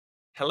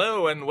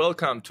Hello and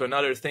welcome to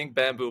another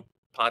ThinkBamboo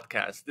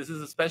podcast. This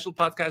is a special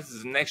podcast. This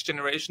is a next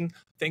generation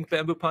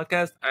ThinkBamboo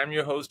podcast. I'm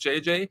your host,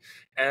 JJ,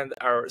 and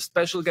our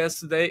special guest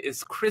today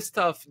is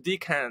Christoph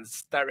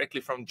Diekhans,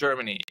 directly from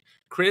Germany.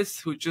 Chris,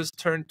 who just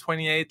turned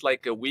 28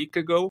 like a week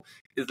ago,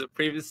 is a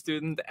previous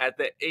student at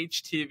the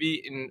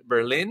HTV in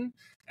Berlin.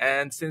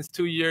 And since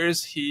 2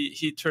 years,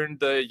 he turned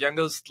the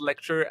youngest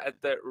lecturer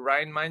at the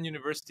Rhein-Main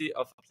University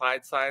of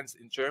Applied Science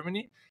in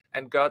Germany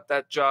and got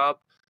that job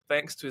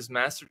thanks to his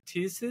master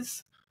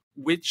thesis,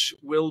 which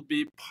will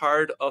be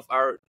part of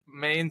our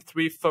main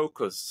three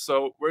focus.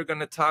 So we're going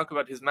to talk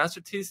about his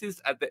master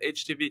thesis at the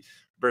HTV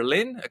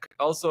Berlin,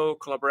 also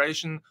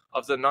collaboration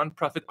of the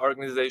nonprofit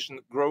organization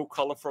Grow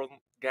Colorful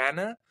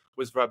Ghana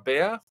with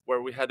Rabea,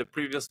 where we had a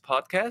previous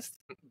podcast.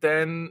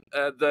 Then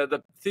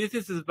the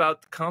thesis is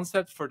about the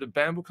concept for the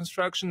bamboo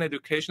construction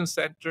education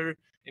center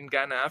in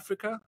Ghana,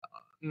 Africa.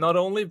 Not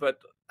only, but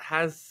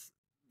has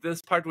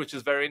this part, which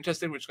is very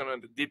interesting, which we're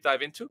going to deep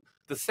dive into.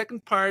 The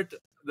second part,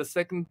 the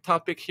second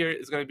topic here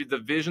is going to be the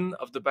vision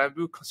of the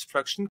bamboo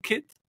construction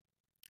kit.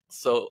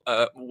 So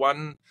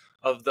one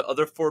of the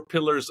other four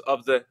pillars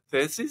of the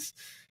thesis.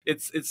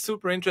 It's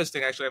super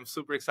interesting, actually. I'm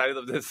super excited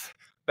of this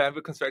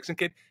bamboo construction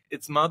kit.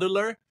 It's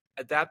modular,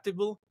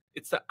 adaptable.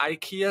 It's an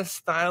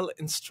IKEA-style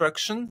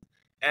instruction,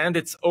 and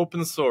it's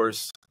open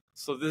source.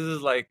 So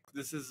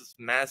this is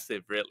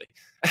massive, really.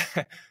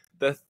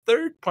 The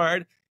third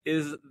part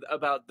is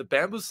about the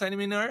bamboo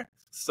seminar.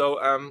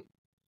 So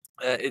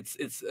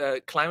it's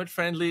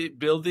climate-friendly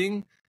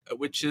building,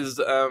 which is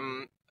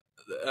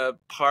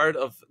part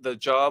of the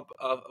job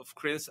of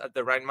Chris at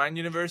the Rhein-Main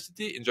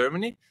University in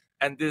Germany.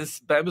 And this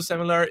bamboo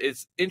seminar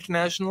is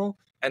international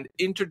and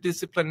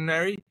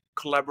interdisciplinary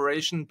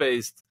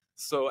collaboration-based.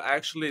 So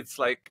actually,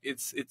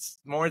 it's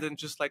more than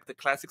just like the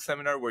classic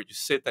seminar where you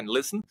sit and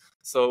listen.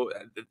 So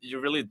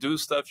you really do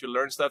stuff, you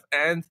learn stuff,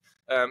 and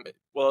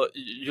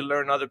you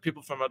learn other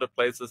people from other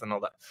places and all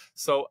that.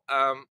 So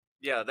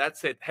yeah,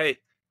 that's it. Hey,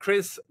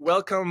 Chris,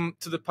 welcome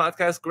to the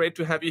podcast. Great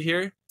to have you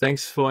here.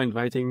 Thanks for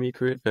inviting me,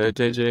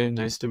 JJ.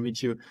 Nice to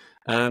meet you.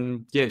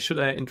 Should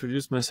I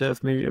introduce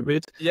myself maybe a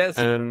bit? Yes,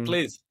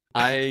 please.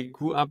 I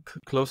grew up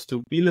close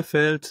to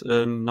Bielefeld.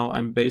 Now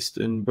I'm based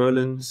in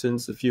Berlin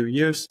since a few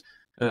years.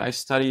 I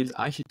studied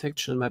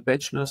architecture in my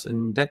bachelor's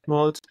in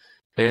Detmold,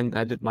 and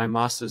I did my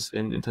master's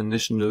in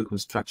international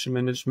construction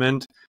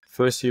management.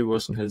 First year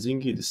was in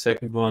Helsinki, the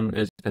second one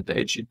at the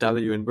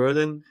HEW in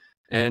Berlin.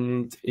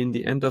 And in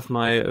the end of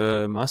my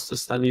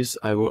master's studies,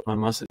 I wrote my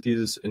master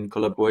thesis in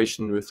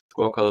collaboration with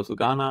Grow Colorful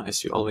Ghana,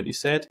 as you already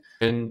said.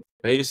 And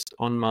based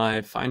on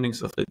my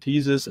findings of the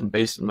thesis and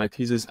based on my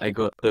thesis, I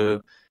got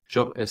the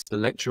job as the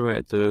lecturer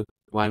at the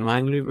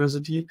Rhein-Main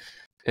University.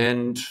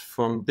 And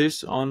from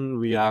this on,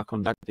 we are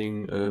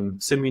conducting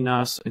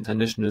seminars,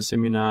 international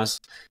seminars,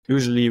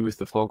 usually with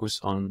the focus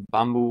on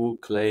bamboo,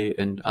 clay,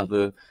 and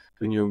other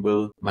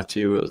renewable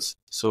materials.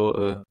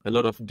 So a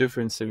lot of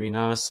different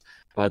seminars,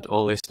 but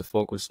always the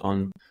focus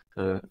on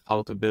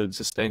how to build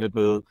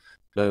sustainable,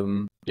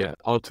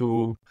 how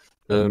to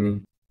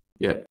do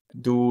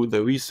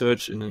the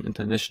research in an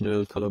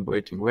international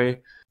collaborating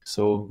way.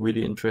 So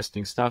really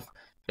interesting stuff.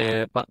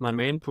 But my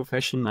main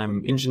profession, I'm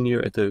an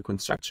engineer at a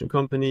construction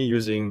company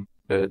using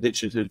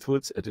digital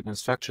tools at the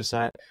construction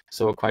site.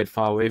 So quite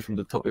far away from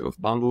the topic of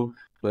bamboo.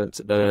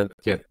 But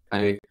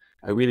I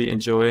really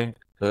enjoy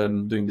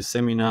doing the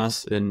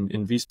seminars in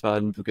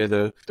Wiesbaden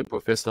together with the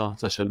professor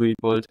Sascha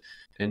Louis-Bold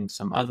and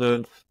some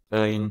other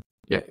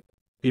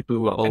people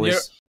who are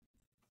always.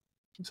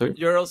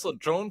 You're also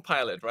drone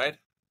pilot, right?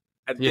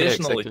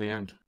 Additionally. Yeah,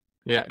 exactly.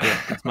 Yeah,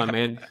 that's my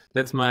main.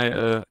 That's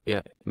my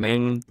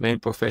main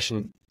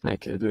profession,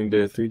 like doing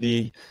the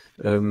 3D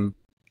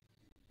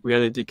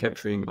reality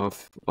capturing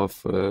of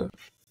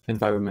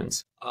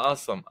environments.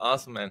 Awesome,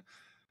 man.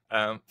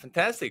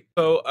 Fantastic.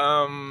 So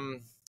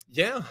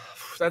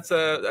that's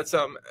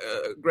a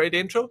great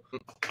intro.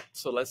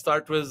 So let's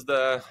start with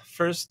the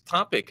first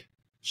topic,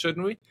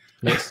 shouldn't we?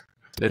 Yes,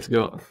 let's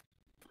go.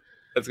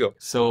 Let's go.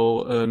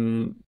 So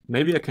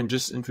maybe I can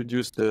just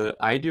introduce the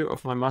idea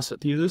of my master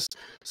thesis.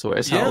 So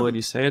as I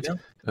already said,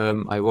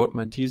 I wrote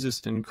my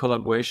thesis in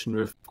collaboration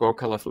with Grow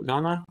Colorful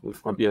Ghana,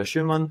 with Rabea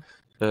Schirmann.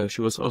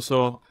 She was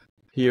also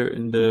here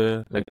in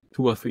the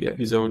 2 or 3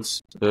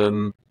 episodes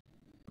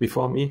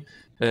before me.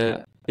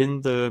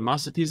 In the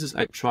master thesis,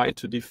 I tried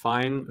to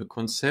define a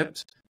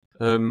concept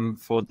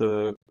for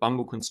the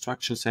bamboo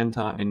construction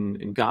center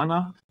in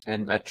Ghana,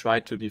 and I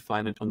tried to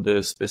define it on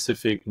the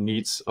specific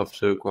needs of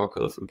the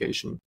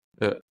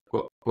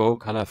Grow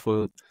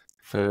Colorful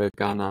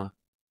Ghana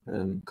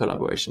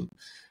collaboration.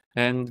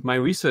 And my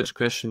research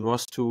question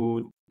was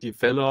to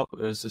develop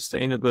a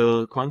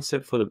sustainable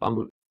concept for the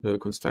bamboo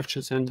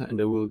construction center in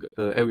the rural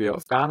area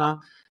of Ghana.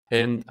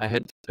 And I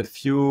had a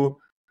few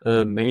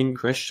main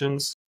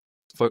questions.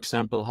 For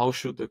example, how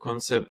should the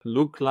concept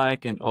look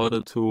like in order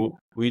to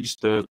reach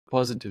the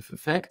positive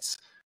effects?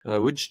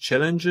 Which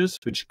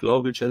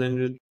global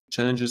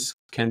challenges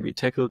can be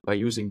tackled by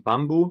using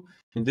bamboo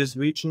in this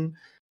region?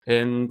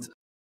 And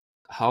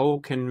how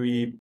can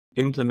we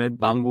implement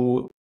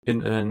bamboo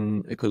in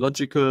an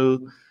ecological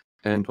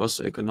and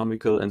also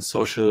economical and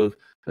social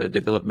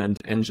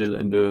development angel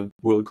in the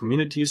rural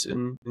communities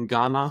in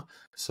Ghana.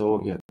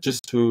 So yeah,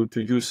 just to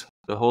use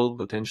the whole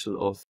potential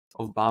of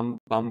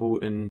bamboo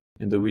in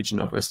the region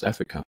of West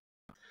Africa.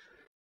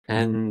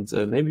 And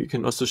maybe you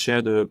can also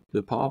share the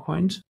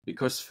PowerPoint,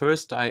 because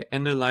first I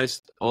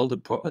analyzed all the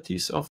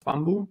properties of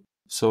bamboo.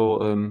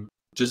 So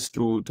just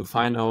to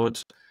find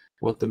out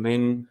what the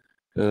main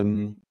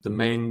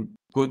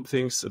good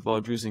things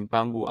about using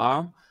bamboo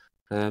are.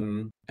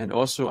 And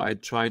also I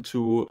try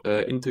to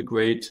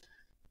integrate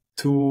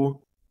two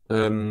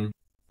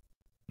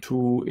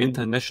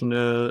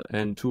international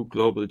and two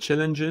global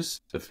challenges.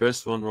 The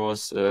first one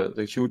was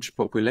the huge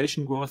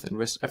population growth in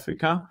West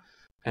Africa,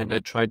 and I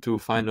tried to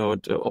find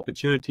out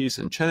opportunities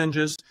and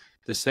challenges.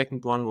 The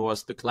second one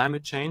was the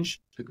climate change,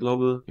 the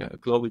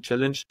global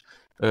challenge.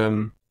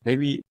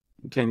 Maybe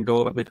we can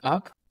go a bit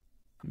up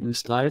in the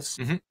slides.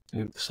 I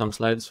have some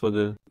slides for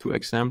the two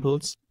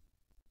examples.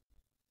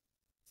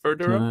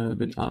 Further up? A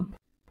bit up.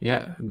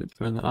 Yeah, a bit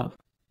further up.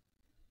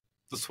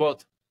 The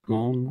SWOT.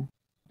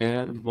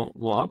 Yeah,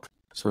 more up.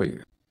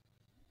 Sorry.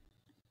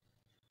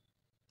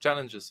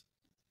 Challenges.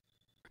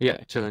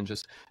 Yeah,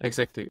 challenges.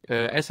 Exactly.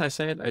 As I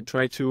said, I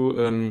try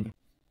to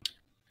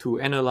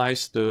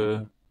analyze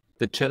the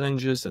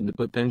challenges and the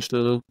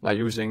potential by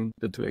using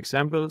the two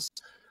examples.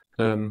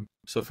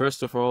 So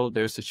first of all,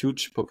 there's a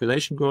huge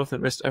population growth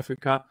in West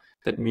Africa.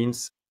 That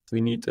means we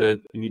need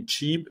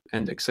cheap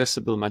and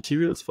accessible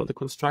materials for the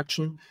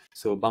construction.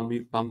 So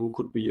bamboo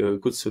could be a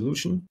good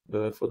solution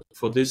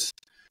for this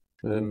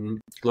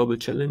global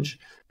challenge.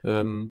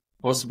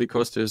 Also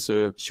because there's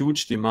a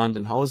huge demand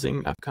in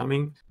housing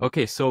upcoming.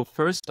 Okay, so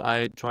first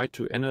I try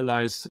to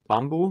analyze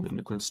bamboo in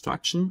the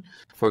construction.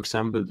 For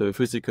example, the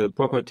physical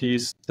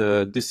properties,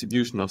 the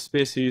distribution of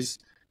species,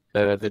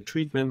 the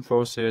treatment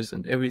process,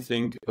 and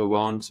everything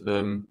around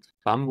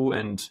bamboo,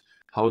 and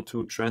how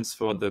to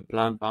transfer the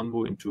plant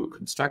bamboo into a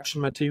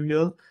construction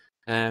material.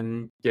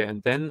 And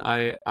then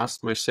I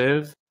asked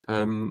myself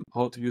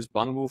how to use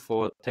bamboo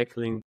for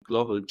tackling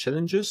global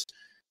challenges.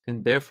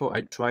 And therefore,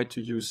 I tried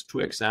to use two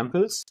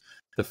examples.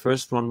 The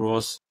first one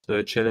was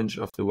the challenge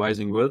of the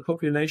rising world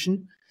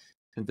population.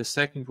 And the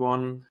second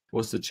one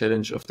was the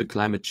challenge of the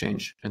climate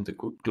change and the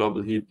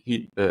global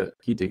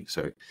heating.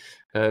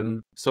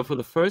 So for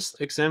the first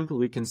example,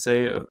 we can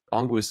say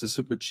bamboo is a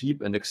super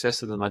cheap and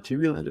accessible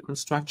material in the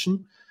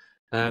construction.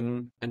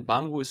 And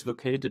bamboo is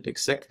located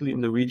exactly in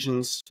the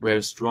regions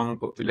where strong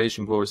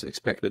population growth is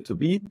expected to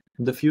be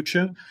in the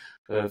future.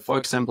 For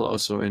example,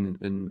 also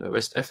in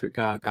West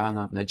Africa,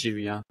 Ghana,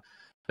 Nigeria.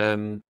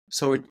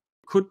 So it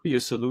could be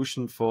a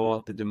solution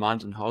for the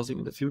demand in housing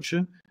in the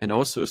future, and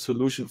also a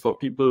solution for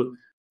people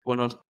who are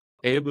not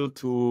able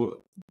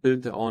to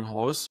build their own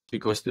house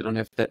because they don't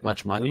have that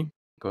much money,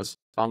 because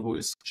bamboo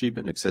is cheap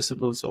and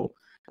accessible. So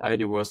the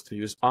idea was to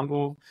use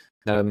bamboo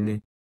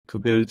to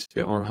build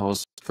your own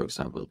house, for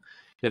example.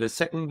 Yeah, the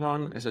second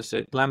one, as I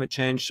said, climate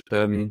change,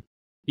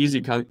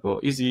 easy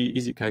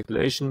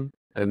calculation,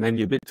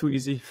 maybe a bit too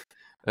easy.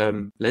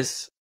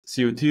 Less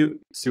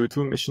CO2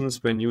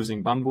 emissions when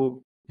using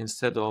bamboo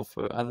instead of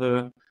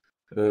other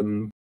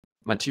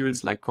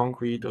materials like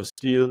concrete or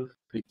steel.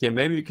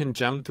 Maybe we can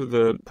jump to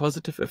the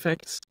positive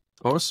effects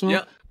also.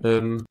 Yeah.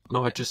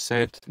 No, I just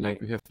said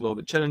we have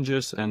global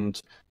challenges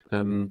and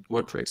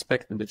what to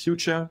expect in the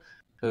future.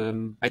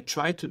 I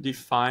try to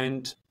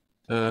define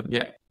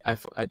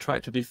I try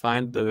to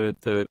define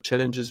the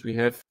challenges we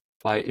have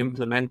by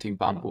implementing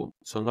bamboo.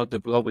 So not the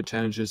global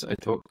challenges I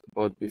talked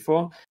about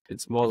before.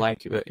 It's more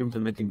like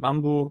implementing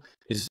bamboo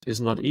is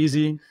not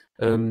easy.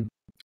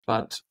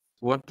 But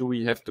what do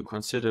we have to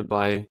consider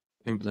by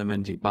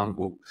implementing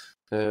bamboo?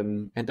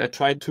 And I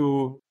try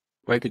to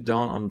break it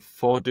down on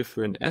 4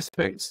 different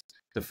aspects.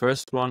 The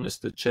first one is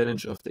the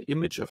challenge of the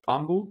image of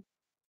bamboo.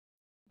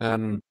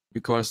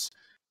 Because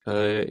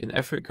in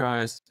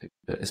Africa,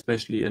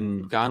 especially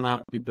in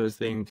Ghana, people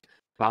think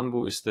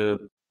bamboo is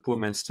the poor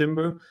man's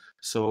timber.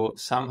 So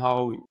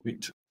somehow we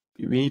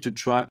need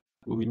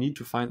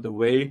to find a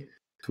way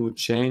to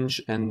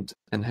change and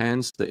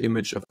enhance the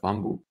image of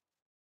bamboo.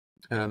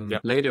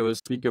 Later we'll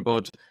speak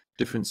about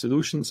different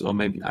solutions or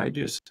maybe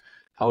ideas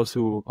how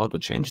to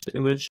change the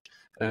image.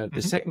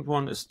 The second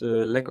one is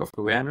the lack of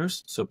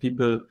awareness. So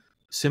people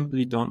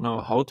simply don't know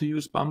how to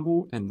use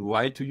bamboo and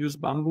why to use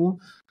bamboo.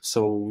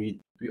 So we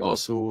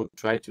also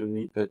try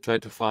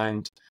to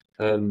find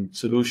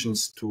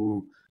solutions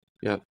to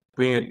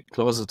bring it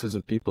closer to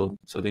the people.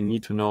 So they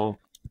need to know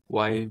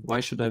why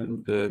should I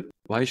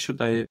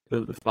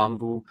build with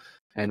bamboo,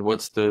 and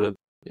what's the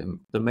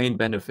main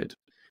benefit.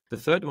 The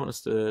third one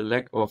is the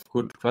lack of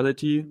good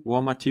quality raw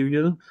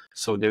material.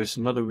 So there's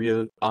not a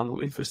real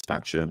bamboo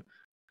infrastructure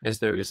as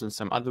there is in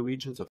some other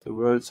regions of the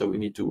world. So we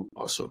need to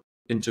also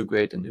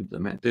integrate and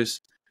implement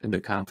this in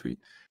the country.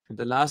 And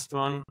the last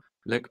one,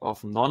 lack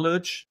of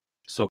knowledge.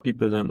 So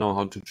people don't know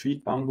how to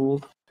treat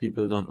bamboo.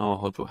 People don't know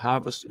how to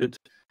harvest it.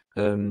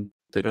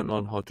 They don't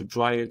know how to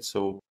dry it.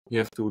 So we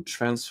have to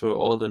transfer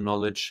all the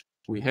knowledge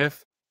we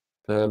have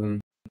to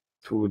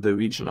the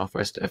region of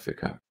West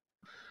Africa.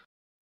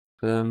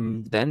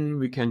 Then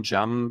we can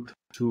jump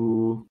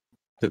to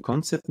the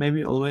concept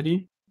maybe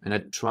already, and I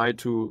try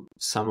to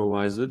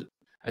summarize it.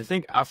 I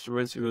think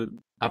afterwards we will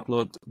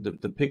upload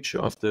the picture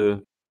of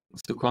the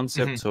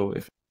concept. So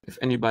if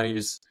anybody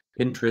is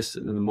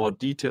interested in a more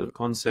detailed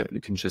concept,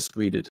 you can just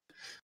read it.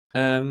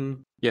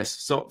 Yes,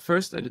 so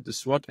first I did the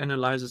SWOT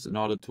analysis in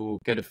order to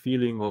get a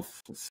feeling of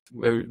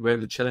where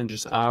the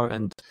challenges are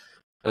and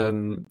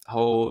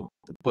how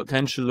the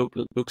potential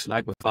looks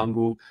like with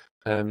Bamboo.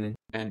 And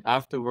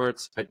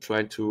afterwards, I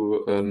tried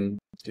to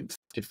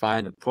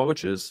define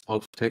approaches how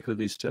to tackle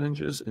these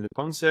challenges in the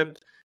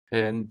concept,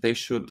 and they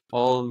should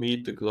all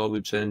meet the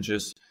global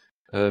challenges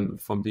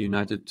from the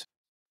United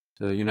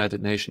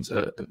Nations,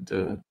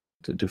 the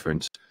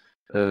different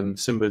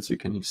symbols you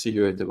can see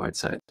here at the right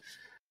side.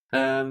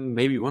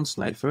 Maybe one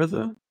slide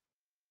further.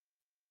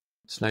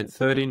 Slide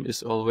 13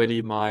 is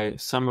already my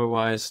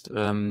summarized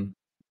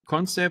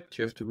concept.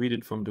 You have to read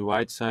it from the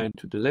right side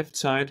to the left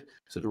side.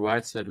 So the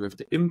right side, we have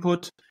the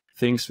input,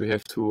 things we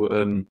have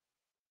to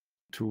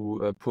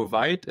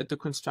provide at the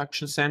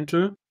construction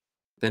center.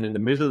 Then in the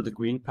middle, the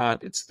green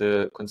part, it's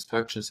the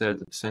construction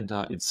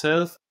center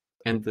itself.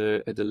 And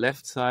at the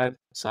left side,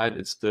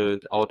 it's the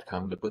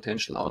outcome, the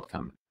potential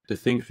outcome, the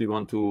things we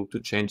want to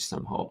change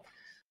somehow.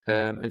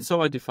 And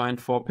so I defined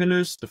 4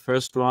 pillars. The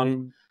first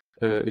one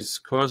is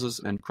courses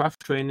and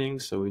craft training.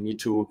 So we need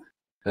to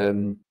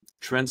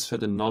transfer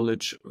the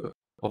knowledge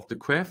of the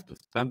craft, of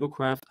bamboo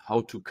craft,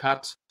 how to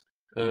cut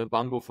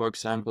bamboo, for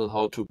example,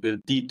 how to build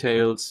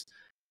details,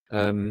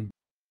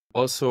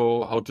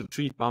 also how to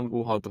treat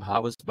bamboo, how to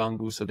harvest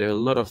bamboo. So there are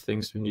a lot of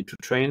things we need to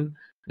train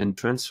and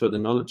transfer the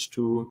knowledge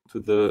to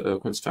the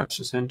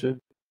construction center.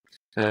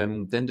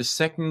 Then the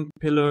second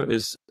pillar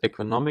is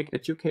economic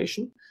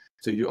education.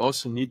 So you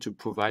also need to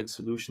provide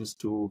solutions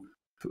to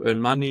earn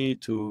money,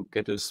 to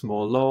get a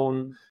small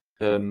loan,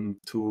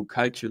 to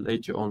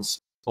calculate your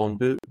own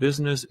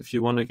business if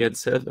you want to get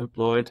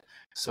self-employed.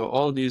 So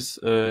all these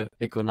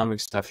economic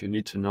stuff you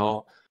need to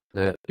know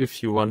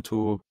if you want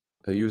to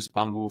use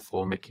bamboo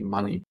for making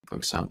money, for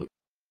example.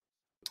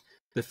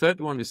 The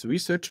third one is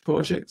research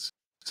projects.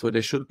 So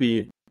there should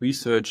be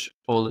research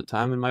all the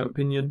time, in my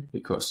opinion,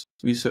 because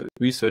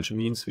research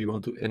means we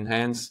want to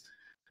enhance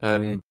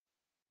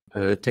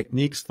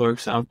techniques, for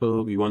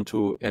example. We want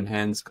to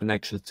enhance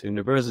connections to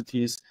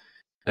universities.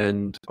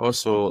 And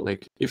also,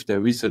 like, if there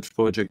are research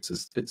projects,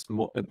 it's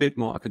a bit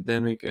more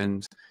academic,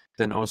 and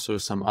then also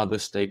some other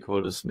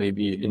stakeholders may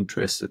be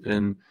interested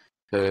in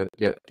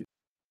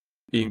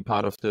being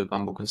part of the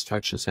Bamboo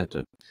Construction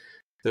Center.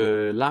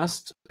 The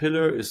last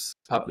pillar is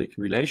public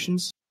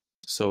relations.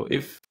 So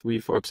if we,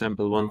 for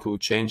example, want to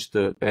change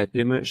the bad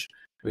image,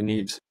 we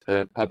need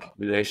public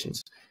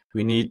relations.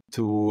 We need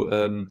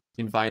to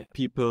invite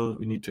people.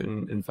 We need to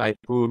invite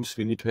groups.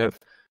 We need to have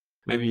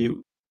maybe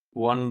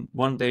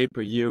one day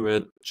per year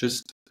where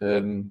just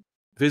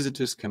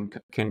visitors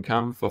can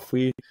come for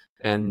free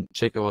and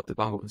check out the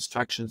Bamboo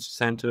Construction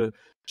Center,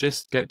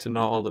 just get to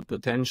know all the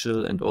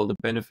potential and all the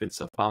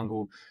benefits of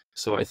bamboo.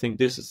 So I think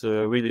this is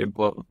a really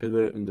important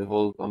pillar in the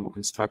whole Bamboo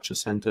Construction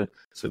Center.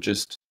 So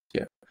just,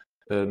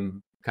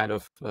 kind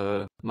of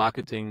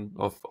marketing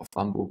of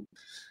bamboo.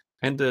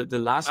 And the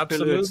last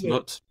pillar is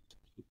not,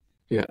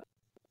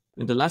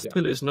 and the last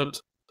pillar is not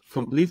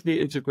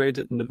completely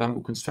integrated in the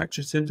Bamboo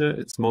Construction Center.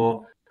 It's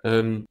more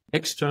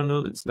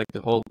external. It's like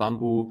the whole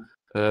bamboo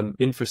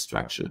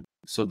infrastructure.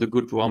 So the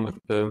good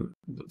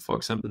for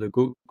example,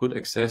 the good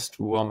access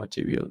to raw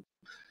material.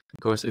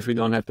 Because if we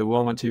don't have the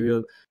raw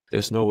material,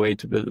 there's no way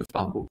to build with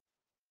bamboo.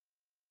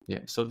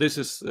 Yeah, so this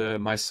is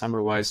my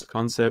summarized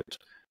concept.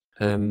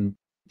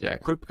 I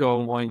could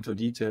go more into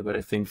detail, but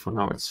I think for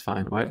now it's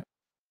fine, right?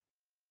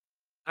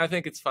 I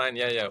think it's fine.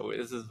 Yeah.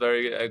 This is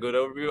a good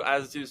overview.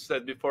 As you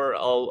said before,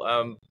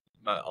 I'll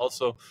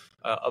also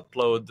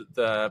upload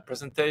the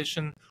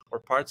presentation or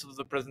parts of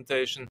the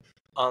presentation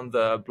on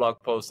the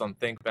blog post on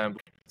ThinkBamboo.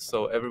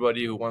 So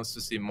everybody who wants to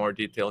see more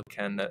detail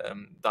can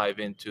dive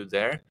into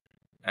there.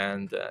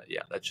 And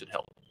that should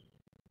help.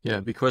 Yeah,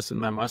 because in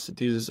my master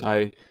thesis,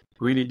 I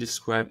really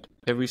described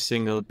every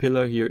single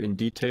pillar here in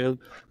detail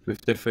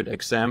with different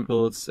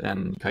examples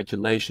and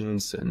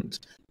calculations. And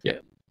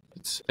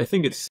I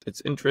think it's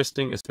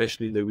interesting,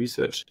 especially the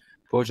research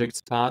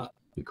projects part,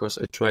 because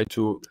I try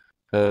to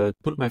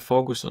put my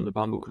focus on the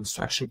bamboo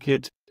construction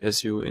kit,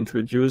 as you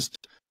introduced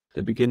at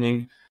the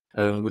beginning,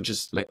 which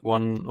is like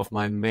one of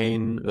my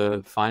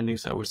main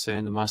findings, I would say,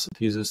 in the master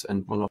thesis,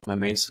 and one of my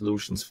main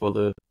solutions for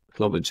the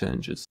global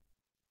challenges.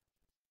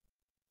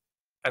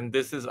 And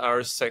this is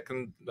our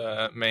second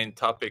main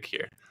topic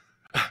here.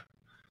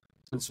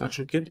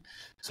 Construction kit.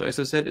 So as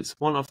I said, it's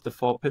one of the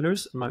 4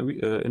 pillars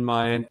in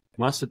my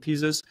master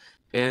thesis,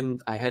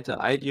 and I had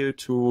the idea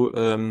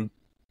to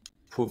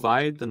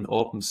provide an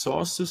open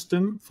source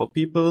system for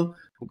people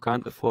who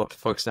can't afford,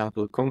 for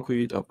example,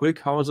 concrete or brick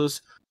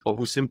houses, or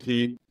who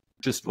simply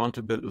just want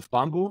to build with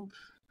bamboo.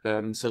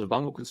 So the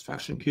bamboo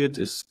construction kit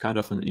is kind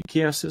of an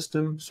IKEA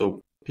system.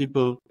 So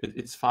people,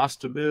 it's fast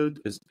to build,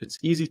 it's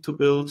easy to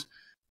build.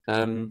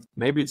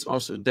 Maybe it's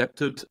also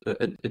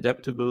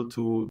adaptable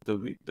to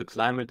the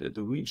climate at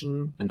the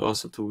region and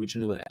also to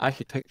regional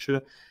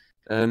architecture.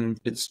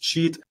 It's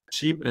cheap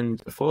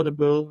and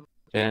affordable.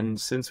 And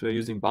since we're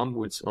using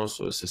bamboo, it's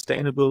also a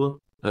sustainable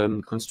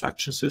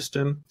construction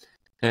system.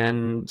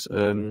 And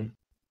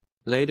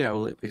later I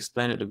will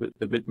explain it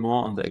a bit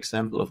more on the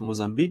example of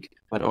Mozambique.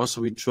 But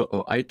also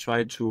I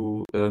try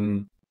to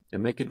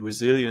make it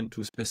resilient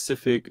to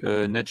specific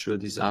natural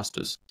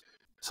disasters.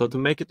 So to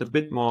make it a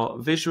bit more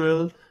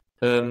visual,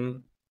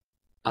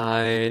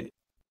 I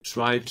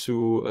try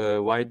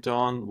to write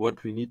down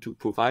what we need to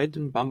provide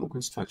in bamboo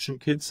construction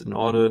kits in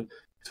order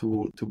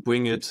to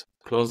bring it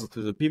closer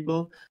to the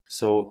people.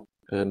 So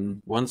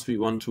once we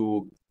want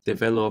to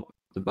develop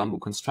the bamboo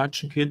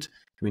construction kit,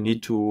 we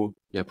need to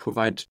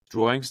provide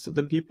drawings to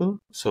the people.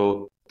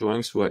 So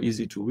drawings who are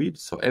easy to read.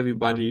 So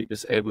everybody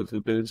is able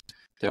to build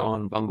their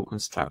own bamboo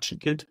construction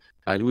kit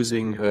by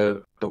using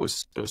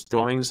those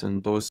drawings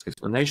and those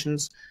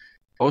explanations.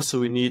 Also,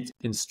 we need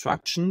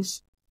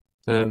instructions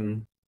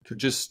to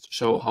just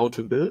show how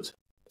to build.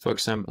 For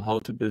example, how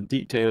to build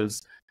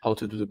details, how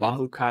to do the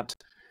bamboo cut.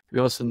 We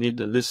also need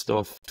a list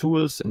of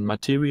tools and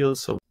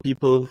materials. So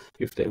people,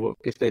 if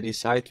they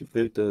decide to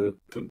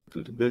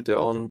build their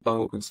own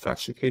bamboo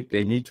construction kit,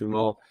 they need to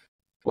know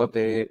what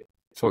they,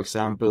 for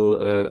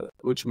example,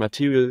 which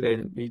material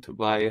they need to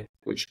buy,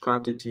 which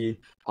quantity,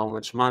 how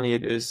much money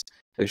it is.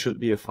 There should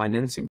be a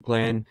financing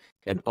plan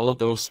and all of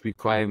those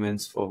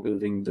requirements for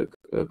building the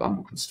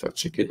bamboo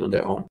construction kit on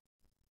their own.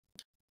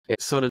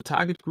 So the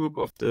target group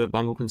of the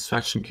bamboo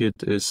construction kit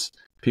is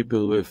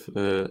people with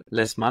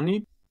less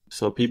money.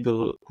 So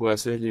people who are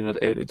certainly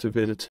not able to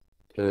build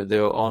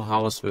their own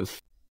house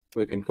with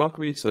brick and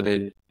concrete. So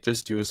they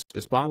just use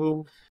this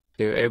bamboo.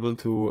 They're able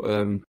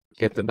to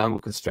get the bamboo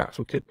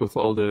construction kit with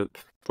all the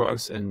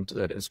drawings and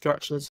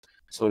instructions.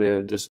 So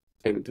they're just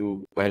able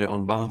to buy their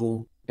own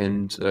bamboo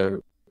and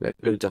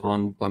build their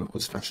own bamboo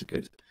construction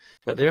kit.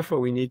 But therefore,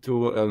 we need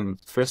to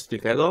first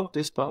develop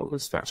this bamboo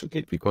construction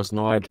kit, because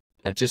now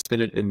I just did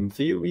it in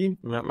theory,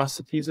 my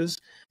master thesis,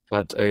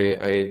 but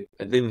I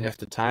didn't have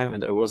the time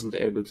and I wasn't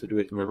able to do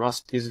it in my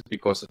master thesis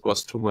because it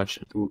was too much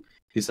to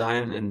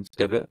design and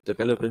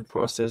development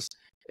process,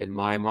 and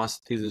my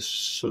master thesis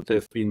should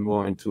have been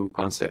more into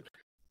concept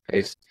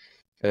based.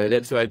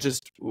 That's why I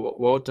just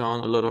wrote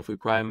down a lot of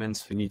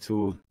requirements we need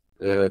to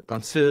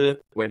consider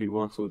when we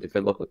want to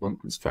develop a bamboo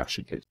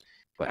construction kit.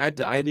 But I had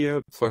the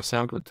idea, for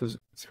example, to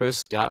first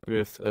start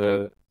with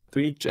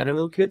 3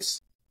 general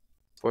kits.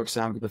 For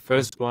example, the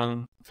first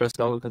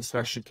bamboo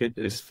construction kit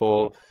is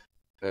for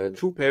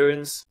 2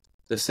 parents.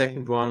 The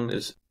second one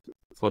is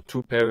for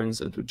 2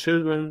 parents and 2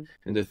 children,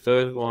 and the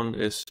third one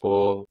is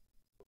for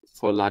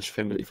a large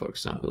family, for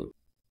example.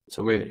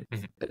 So we're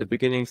at the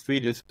beginning 3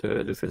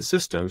 different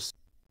systems.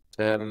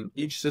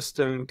 Each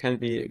system can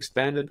be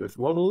expanded with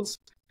models.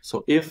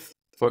 So if,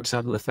 for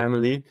example, a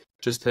family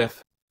just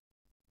have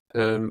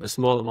a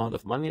small amount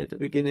of money at the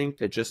beginning,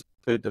 they just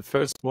build the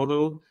first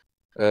model.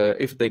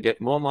 If they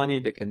get more money,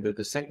 they can build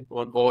the second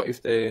one, or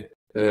if they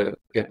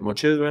get more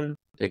children,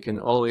 they can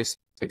always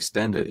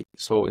extend it.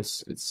 So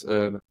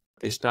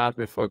they start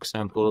with, for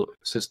example,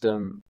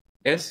 system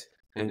S,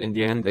 and in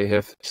the end they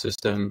have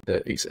system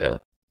XL.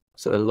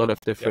 So a lot of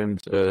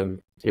different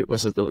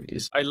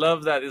possibilities. I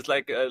love that. It's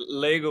like a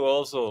Lego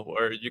also,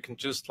 where you can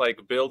just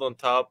like build on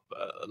top,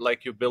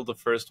 like you build the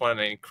first one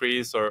and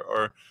increase,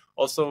 or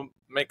also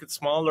make it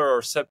smaller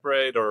or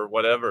separate or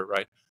whatever,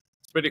 right?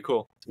 It's pretty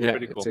cool.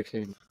 Pretty cool.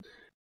 Exactly.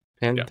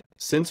 And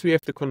since we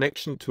have the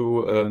connection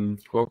to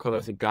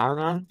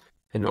Ghana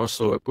and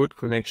also a good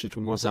connection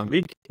to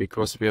Mozambique,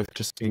 because we have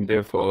just been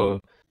there for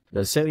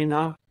the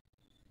seminar,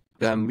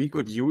 we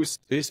could use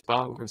this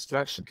bamboo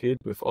construction kit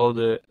with all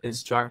the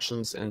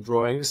instructions and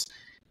drawings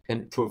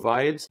and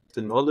provide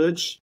the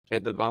knowledge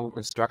at the bamboo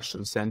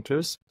construction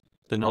centers,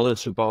 the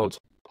knowledge about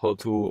how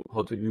to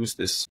use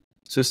this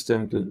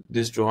system,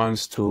 these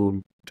drawings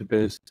to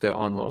build their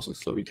own houses.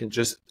 So we can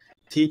just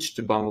teach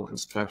the bamboo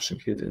construction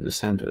kit in the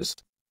centers.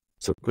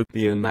 So it could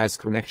be a nice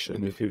connection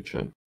in the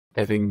future,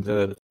 having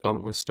the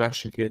bamboo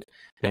construction kit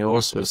and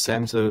also a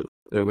center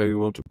where we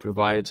want to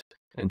provide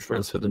and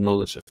transfer the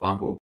knowledge of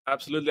bamboo.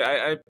 Absolutely.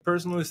 I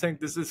personally think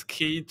this is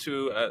key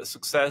to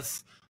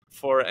success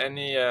for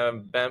any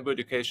bamboo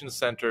education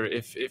center.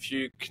 If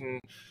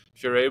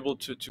you're able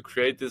to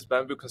create this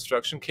bamboo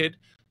construction kit,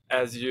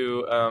 as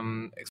you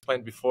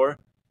explained before,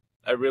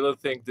 I really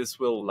think this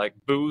will like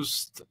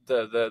boost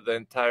the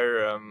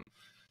entire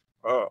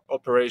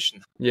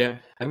operation. Yeah,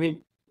 I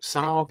mean,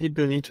 somehow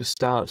people need to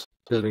start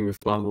building with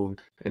bamboo,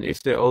 and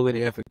if they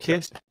already have a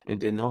kit and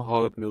they know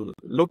how it will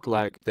look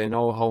like, they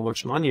know how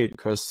much money it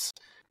costs,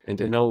 and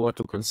they know what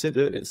to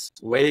consider, it's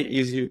way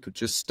easier to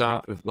just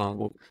start with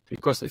bamboo.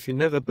 Because if you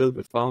never build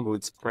with bamboo,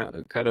 it's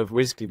kind of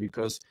risky,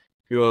 because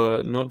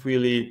you're not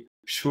really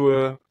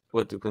sure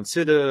what to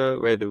consider,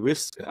 where the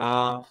risks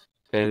are,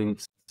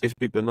 and if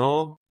people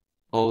know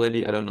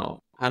already, I don't know,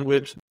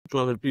 100,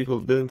 200 people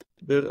build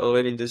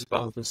already this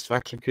bamboo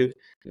construction kit,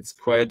 it's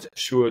quite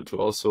sure to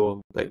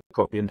also like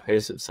copy and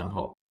paste it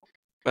somehow.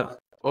 But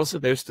also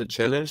there's the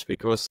challenge,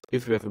 because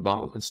if we have a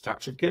bamboo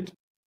construction kit,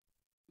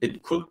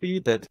 it could be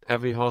that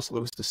every house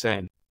looks the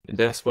same. And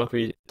that's what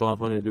we don't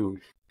want to do.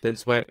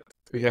 That's why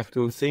we have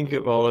to think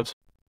about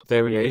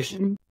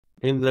variation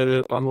in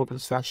the bamboo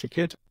construction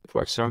kit.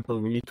 For example,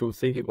 we need to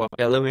think about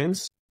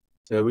elements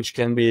which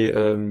can be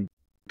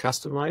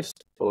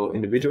customized for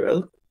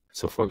individual.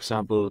 So, for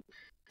example,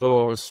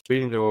 doors,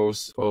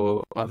 windows,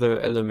 or other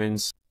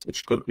elements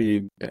which could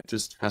be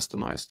just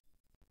customized.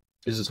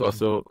 This is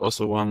also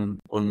one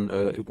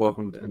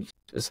important and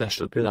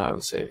essential pillar, I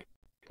would say.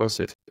 Because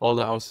if all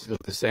the houses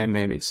look the same,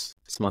 maybe it's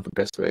not the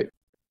best way.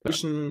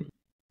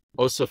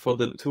 Also for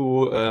the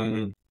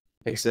two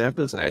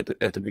examples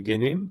at the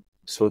beginning,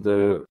 so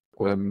the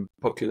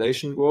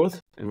population growth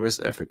in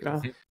West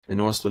Africa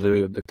and also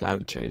the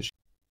climate change.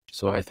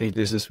 So I think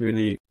this is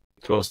really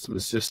close to the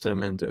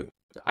system and the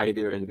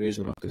idea and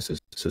vision of the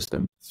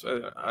system.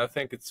 So I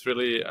think it's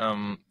really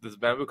this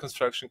bamboo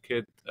construction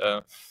kit.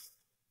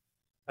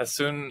 As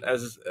soon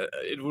as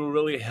it will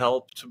really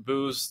help to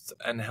boost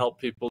and help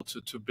people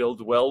to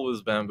build well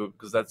with bamboo,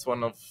 because that's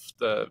one of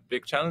the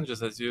big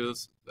challenges, as you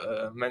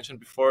mentioned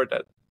before,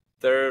 that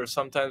they're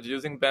sometimes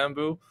using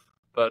bamboo,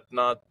 but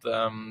not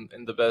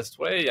in the best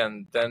way.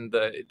 And then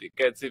it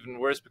gets even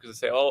worse because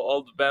they say, oh,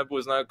 all the bamboo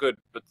is not good,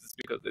 but it's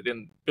because they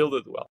didn't build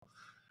it well.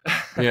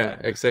 Yeah,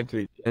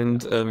 exactly.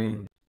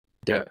 And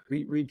yeah,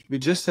 we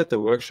just had the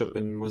workshop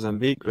in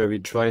Mozambique where we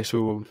try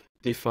to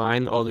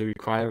define all the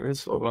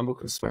requirements for bamboo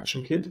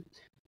construction kit.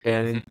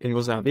 And in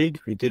Mozambique,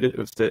 we did it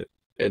with the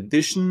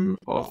addition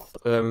of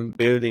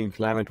building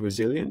climate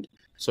resilient.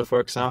 So,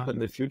 for example, in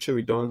the future,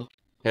 we don't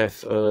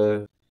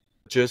have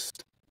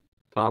just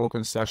bamboo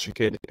construction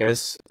kit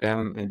S,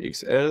 M, and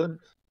XL,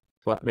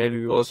 but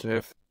maybe we also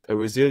have a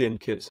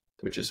resilient kit,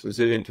 which is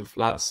resilient to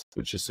floods,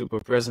 which is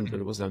super present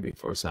in Mozambique,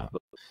 for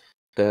example.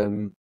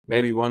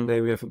 Maybe one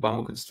day we have a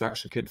bamboo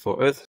construction kit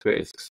for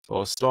earthquakes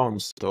or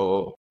storms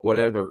or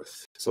whatever.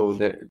 So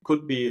that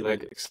could be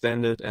like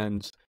extended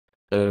and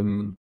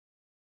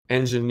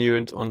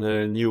engineered on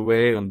a new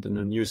way and in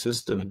a new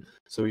system.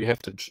 So you have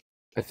to,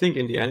 I think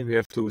in the end, we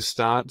have to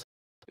start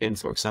in,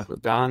 for example,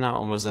 Ghana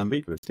or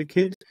Mozambique with the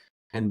kit.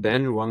 And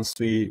then once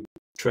we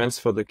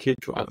transfer the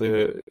kit to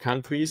other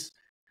countries,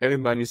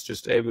 everybody's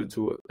just able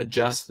to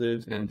adjust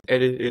it and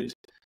edit it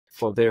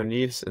for their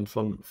needs and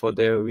for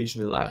their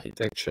regional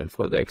architecture,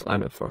 for their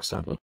climate, for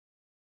example.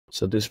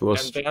 So this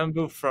was... And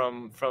bamboo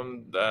from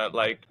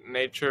like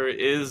nature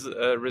is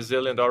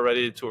resilient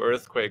already to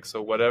earthquakes.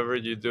 So whatever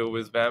you do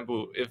with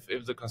bamboo,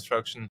 if the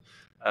construction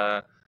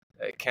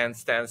can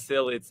stand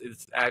still,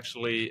 it's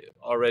actually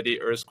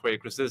already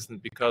earthquake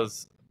resistant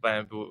because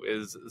bamboo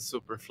is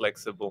super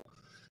flexible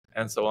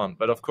and so on.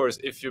 But of course,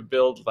 if you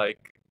build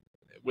like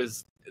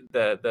with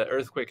the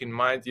earthquake in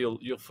mind,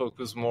 you'll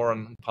focus more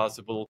on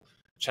possible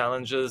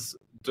challenges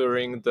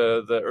during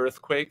the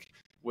earthquake,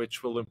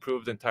 which will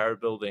improve the entire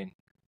building.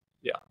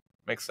 Yeah,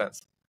 makes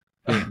sense.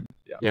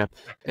 Yeah.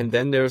 And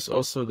then there's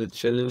also the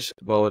challenge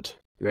about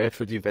where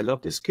to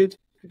develop this kit.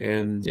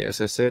 And yeah,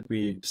 as I said,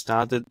 we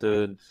started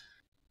the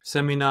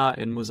seminar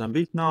in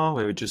Mozambique now,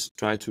 where we just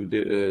try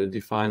to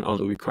define all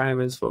the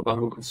requirements for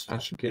bamboo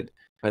construction kit.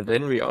 But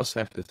then we also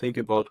have to think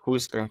about who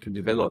is going to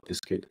develop this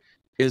kit.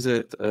 Is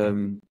it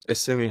a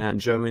seminar in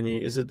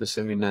Germany? Is it a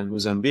seminar in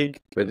Mozambique,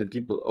 where the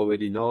people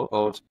already know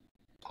about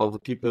how the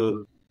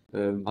people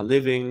are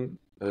living,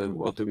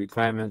 what the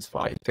requirements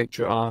for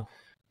architecture are?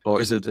 Or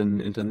is it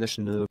an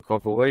international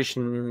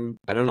corporation?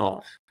 I don't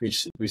know.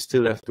 We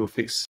still have to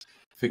fix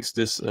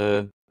this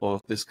or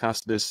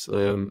discuss this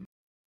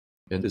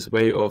this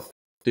way of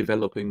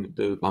developing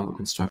the bamboo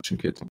construction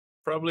kit.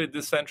 Probably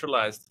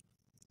decentralized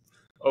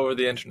over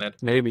the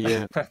internet. Maybe,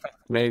 yeah.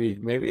 maybe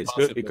it's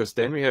good, because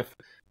then we have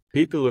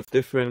people with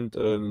different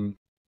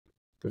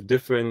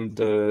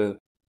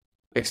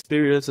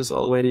experiences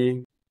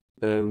already,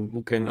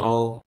 who can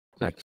all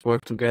like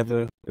work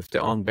together with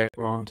their own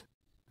background.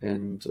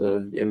 And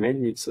yeah,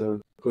 maybe it's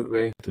a good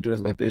way to do it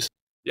like this.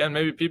 Yeah, and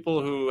maybe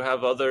people who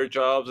have other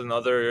jobs and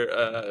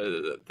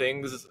other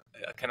things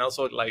can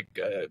also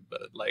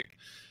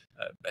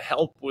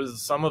help with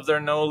some of their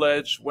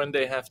knowledge when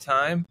they have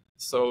time.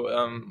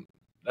 So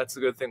that's a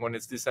good thing when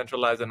it's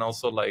decentralized, and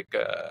also like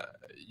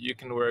you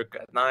can work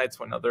at nights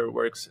when other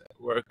work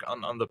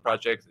on the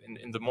project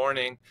in the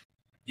morning.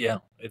 Yeah,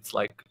 it's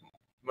like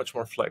much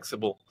more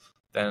flexible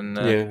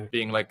than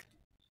being like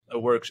a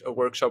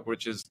workshop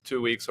which is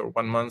 2 weeks or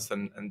 1 month,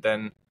 and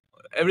then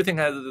everything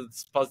has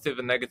its positive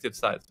and negative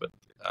sides. But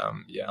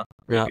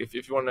if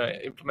you want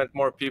to implement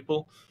more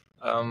people,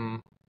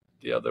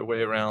 the other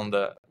way around,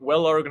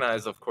 well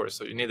organized, of course.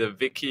 So you need a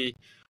wiki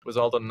with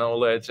all the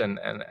knowledge and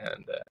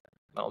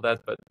all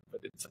that, but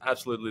it's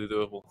absolutely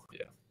doable.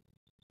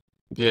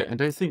 Yeah,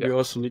 and I think we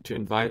also need to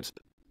invite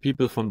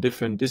people from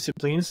different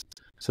disciplines.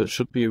 So it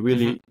should be a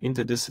really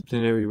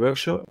interdisciplinary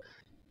workshop,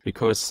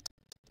 because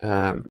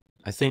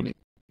I think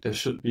there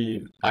should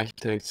be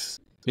architects,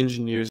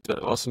 engineers, but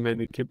also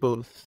maybe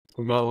people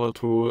who know how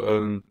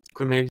to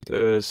connect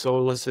a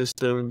solar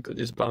system to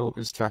this bamboo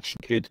construction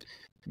kit.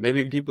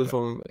 Maybe people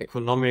from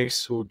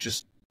economics who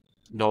just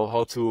know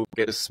how to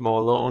get a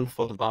small loan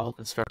for the bamboo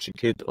construction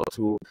kit, or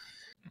to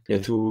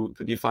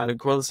define a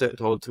concept,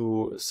 how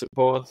to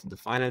support the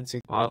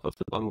financing part of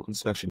the bamboo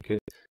construction kit.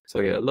 So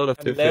yeah, a lot of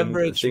And different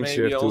leverage things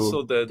you maybe have to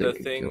also the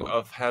take thing into.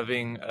 of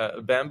having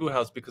a bamboo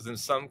house, because in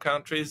some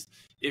countries,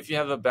 if you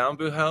have a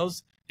bamboo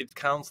house, it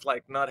counts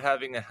like not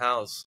having a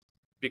house,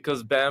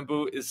 because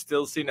bamboo is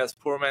still seen as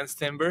poor man's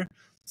timber.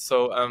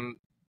 So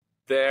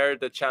there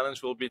the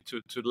challenge will be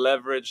to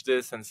leverage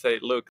this and say,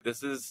 look,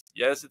 this is,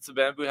 yes, it's a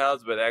bamboo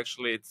house, but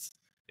actually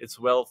it's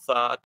well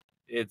thought.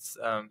 It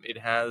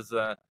has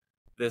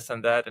this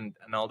and that and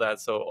all that.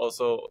 So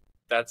also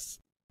that's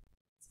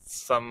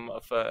some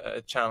of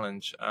a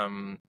challenge,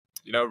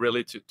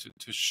 really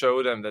to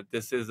show them that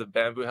this is a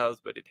bamboo house,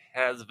 but it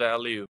has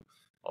value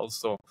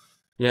also.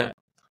 Yeah,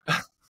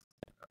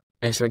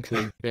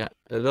 exactly. Yeah,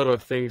 a lot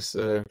of things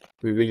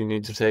we really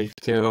need to take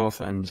care of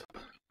and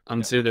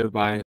consider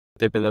by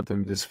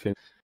developing this film.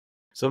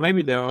 So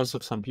maybe there are also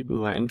some people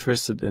who are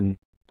interested in,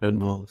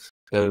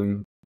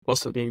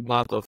 also being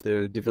part of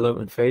the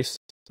development phase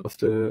of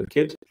the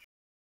kit.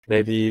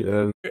 Maybe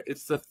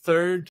It's the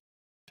third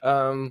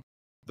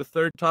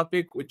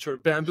topic, which are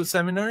bamboo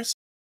seminars.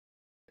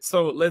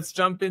 So let's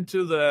jump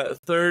into the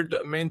third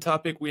main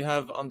topic we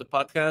have on the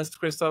podcast,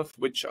 Christoph,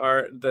 which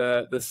are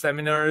the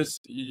seminars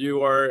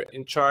you are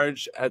in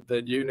charge at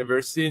the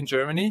university in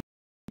Germany.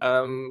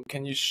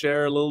 Can you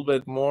share a little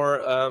bit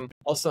more?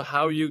 Also,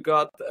 how you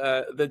got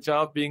the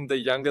job being the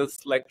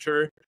youngest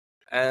lecturer,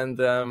 and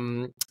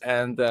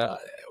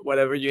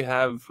whatever you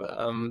have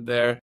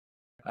there.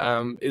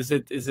 Is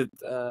it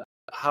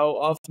how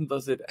often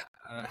does it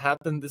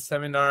happen? This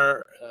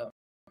seminar.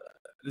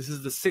 This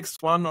is the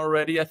sixth one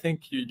already, I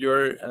think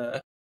you're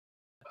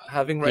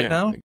having right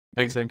now.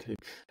 Exactly.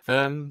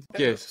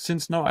 Yes,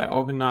 since now I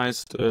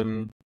organized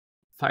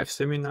 5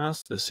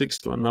 seminars. The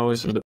 6th one now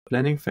is in the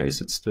planning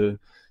phase. It's the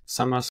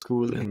summer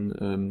school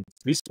in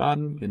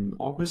Wiesbaden in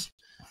August.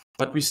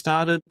 But we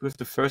started with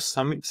the first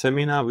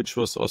seminar, which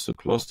was also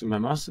close to my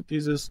master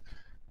thesis,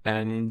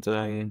 and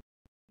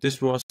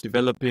this was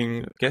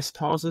developing guest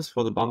houses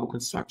for the bamboo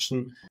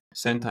construction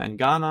center in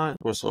Ghana.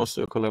 It was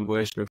also a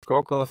collaboration with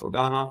Coca for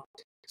Ghana.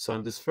 So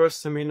in this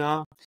first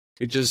seminar,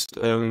 we just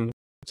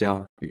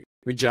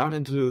we jumped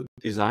into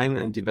design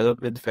and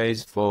development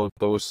phase for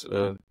those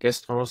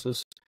guest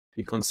houses.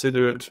 We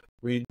considered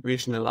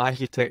regional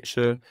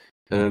architecture,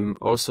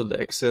 also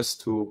the access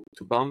to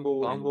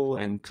bamboo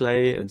and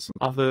clay and some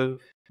other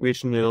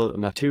regional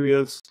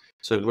materials.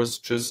 So it was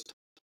just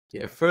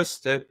a first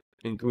step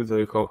into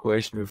the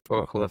cooperation with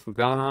Coca-Cola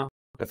Ghana,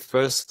 a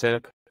first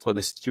step for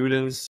the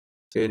students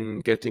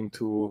in getting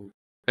to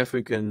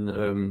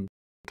African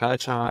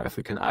culture,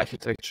 African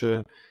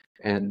architecture,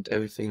 and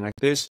everything like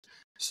this.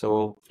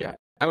 So yeah,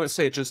 I would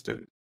say just a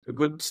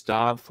good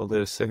start for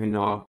the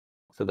seminar,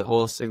 for the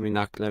whole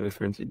seminar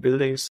climate-friendly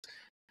buildings,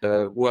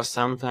 who are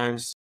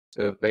sometimes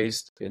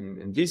based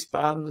in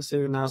Wiesbaden, the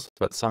seminars,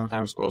 but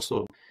sometimes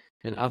also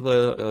in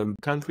other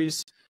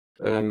countries.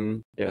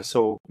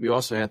 So we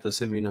also had the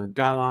seminar in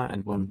Ghana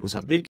and one in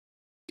Mozambique.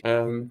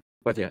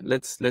 But yeah,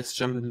 let's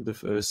jump into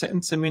the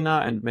second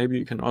seminar, and maybe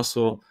you can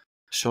also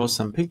show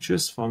some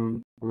pictures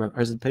from my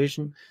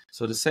presentation.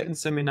 So the second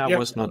seminar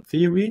was not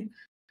theory,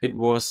 it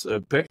was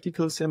a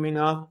practical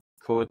seminar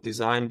for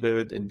design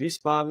build in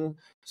Wiesbaden.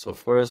 So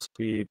first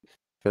we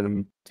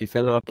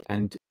developed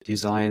and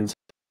designed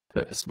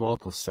a small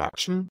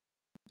construction,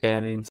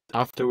 and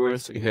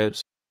afterwards we had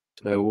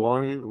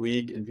 1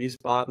 week in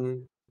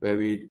Wiesbaden where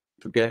we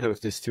together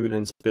with the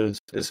students built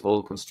this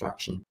whole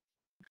construction.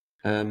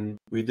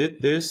 We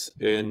did this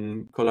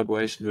in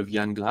collaboration with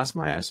Jan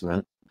Glasmeyer as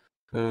well.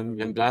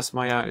 Jan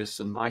Glasmeyer is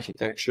an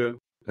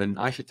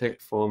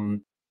architect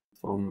from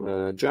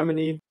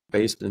Germany,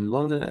 based in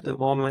London at the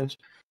moment,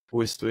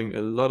 who is doing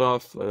a lot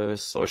of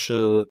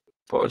social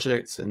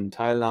projects in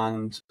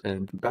Thailand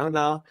and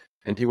Uganda,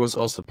 and he was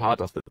also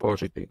part of the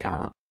project in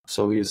Ghana.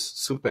 So he is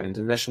super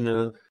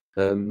international,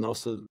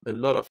 also a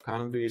lot of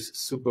countries,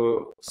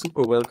 super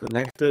well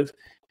connected.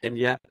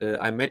 And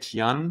I met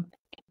Jan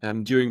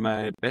during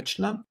my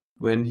bachelor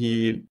when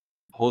he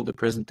held a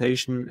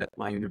presentation at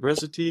my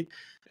university,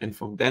 and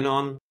from then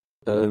on,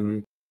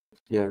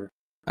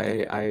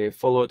 I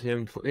followed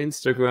him on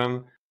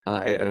Instagram.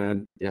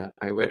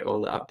 I read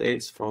all the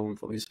updates from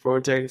his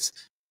projects,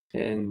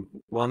 and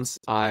once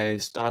I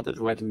started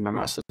writing my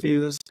master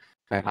thesis,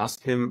 I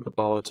asked him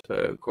about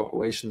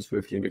cooperations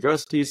with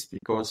universities,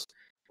 because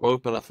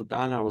Coca-Cola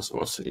Ghana was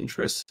also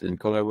interested in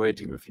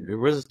collaborating with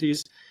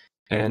universities,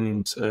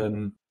 and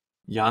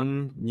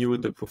Jan knew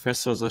the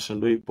professor Sascha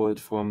Leopold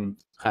from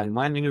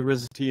Rhein-Main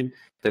University.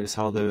 That is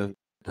how the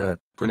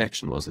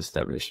connection was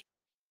established.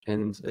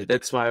 And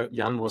that's why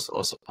Jan was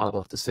also part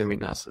of the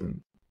seminars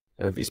in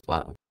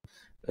Wiesbaden.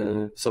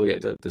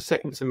 The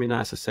second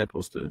seminar, as I said,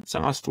 was the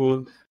summer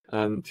school.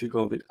 If you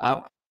go a bit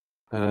up,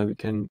 we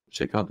can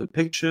check out the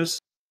pictures.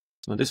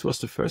 So this was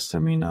the first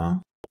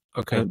seminar.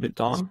 Okay. A bit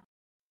down.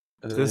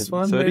 This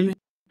one, 30 maybe?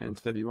 and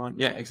 31.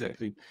 Yeah,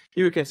 exactly.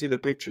 Here you can see the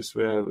pictures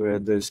where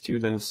the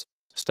students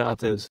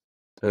started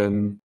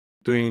doing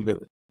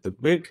the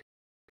brick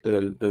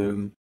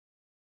the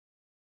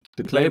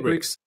clay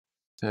bricks.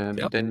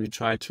 Then we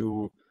try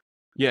to,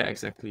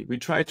 we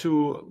try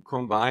to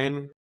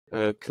combine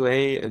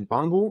clay and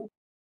bamboo.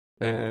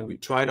 We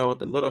tried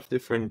out a lot of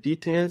different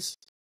details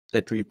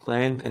that we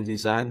planned and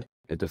designed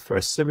at the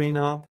first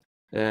seminar,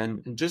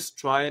 and just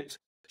tried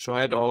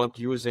out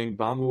using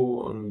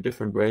bamboo in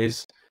different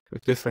ways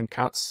with different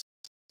cuts,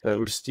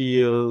 with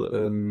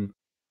steel,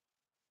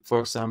 for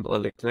example,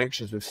 the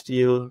connections with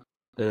steel,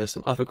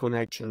 some other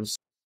connections.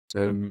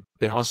 Then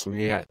also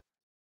we had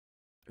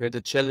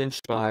a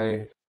challenge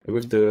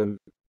with the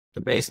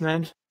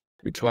basement.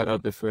 We tried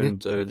out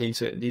different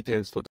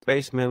details for the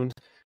basement.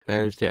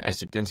 And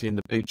as you can see in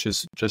the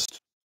pictures, just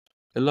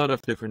a lot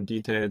of different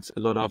details, a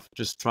lot of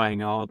just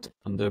trying out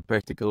on the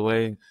practical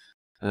way.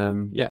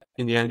 In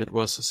the end, it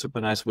was a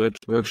super nice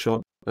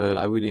workshop.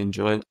 I really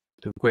enjoyed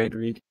the great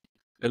week.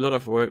 A lot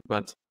of work,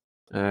 but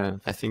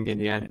I think in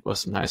the end it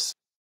was a nice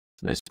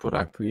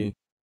product we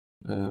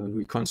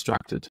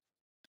constructed.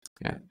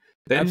 Yeah.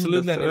 Then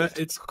absolutely, and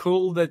it's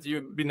cool that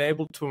you've been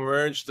able to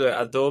merge the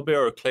adobe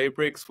or clay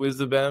bricks with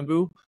the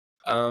bamboo,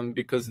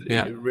 because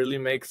it really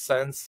makes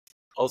sense.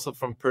 Also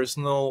from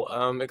personal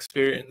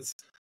experience,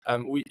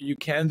 you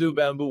can do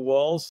bamboo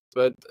walls,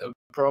 but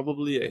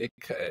probably a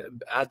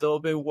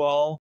adobe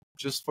wall,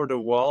 just for the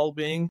wall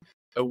being,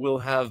 will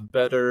have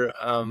better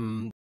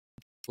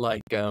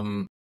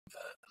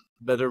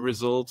better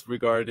results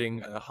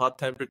regarding hot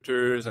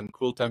temperatures and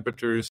cool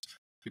temperatures,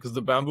 because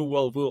the bamboo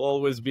wall will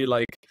always be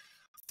like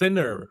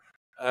thinner,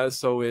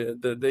 so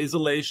the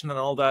isolation and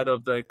all that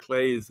of the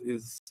clay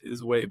is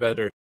way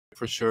better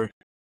for sure.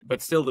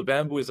 But still, the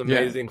bamboo is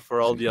amazing for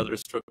all the other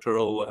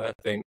structural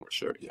things, for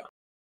sure. Yeah.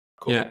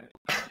 Cool. Yeah,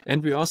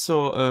 and we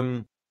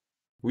also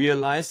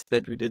realized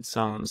that we did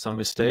some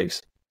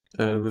mistakes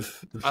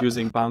with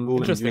using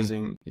bamboo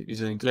and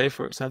using clay,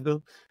 for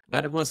example.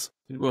 But it was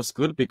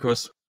good,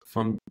 because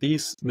from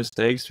these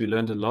mistakes we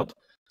learned a lot.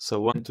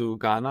 So when to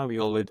Ghana, we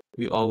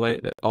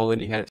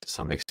already had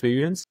some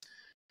experience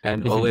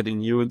and already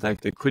knew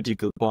like the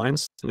critical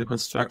points in the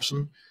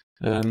construction.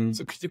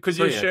 So could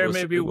you share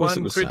maybe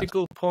one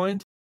critical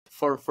point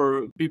for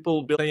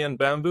people building in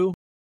bamboo?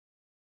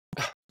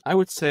 I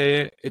would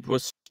say it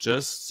was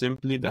just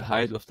simply the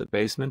height of the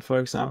basement, for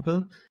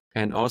example,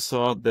 and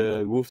also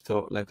the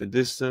rooftop, like the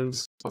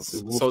distance of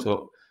the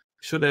rooftop.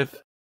 Should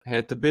have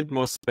had a bit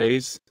more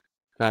space,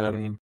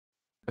 a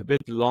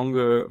bit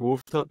longer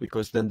rooftop,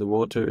 because then the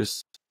water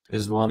is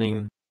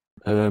running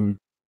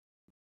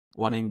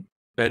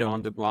better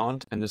on the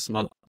ground and it's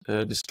not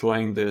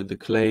destroying the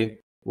clay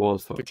wall,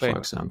 for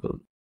example.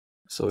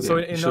 So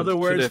in other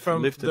words,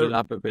 from lifted it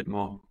up a bit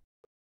more.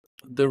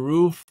 The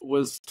roof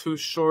was too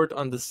short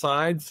on the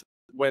sides.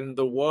 When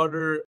the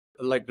water,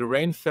 like the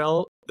rain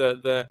fell,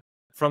 the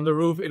from the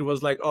roof, it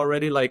was like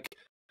already like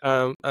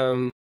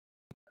kind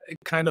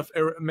of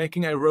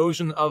making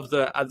erosion of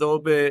the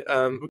adobe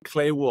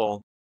clay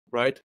wall,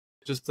 right?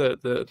 Just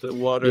the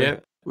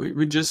water.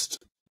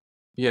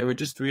 Yeah, we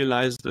just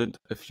realized it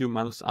a few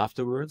months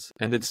afterwards,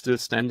 and it's still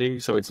standing.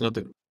 So it's not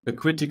a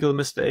critical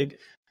mistake,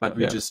 but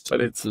we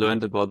it's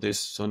learned about this.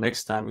 So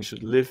next time we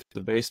should lift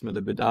the basement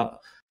a bit up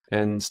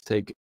and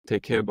take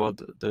care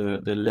about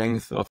the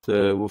length of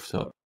the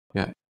rooftop.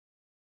 Yeah,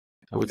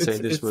 I would say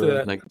these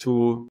were like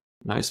two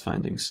nice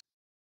findings.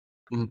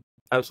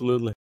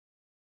 Absolutely,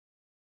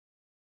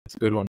 it's a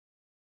good one.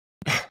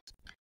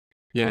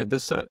 Yeah,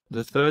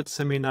 the third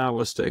seminar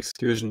was the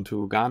excursion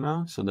to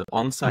Ghana, so the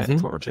on-site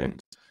project,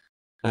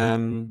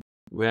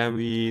 where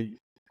we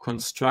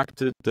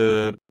constructed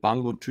the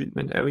bamboo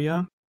treatment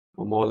area,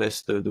 or more or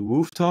less the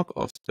rooftop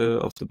of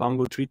the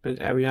bamboo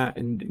treatment area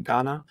in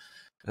Ghana.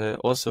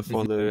 Also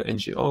for the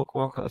NGO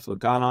worker for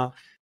Ghana,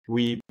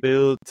 we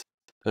built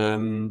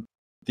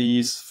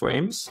these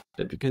frames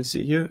that you can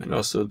see here, and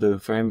also the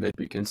frame that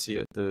we can see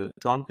at the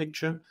drawn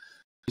picture.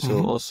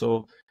 So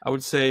also, I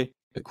would say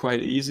a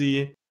quite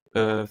easy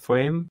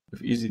frame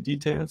with easy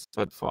details,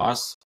 but for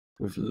us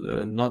with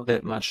not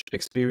that much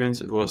experience,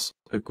 it was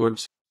a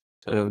good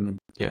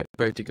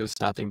practical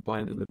starting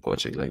point in the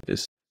project like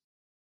this.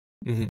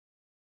 And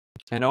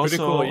also,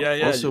 cool.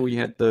 We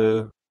had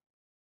the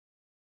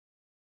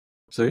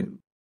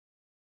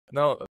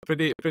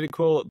pretty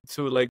cool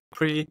to like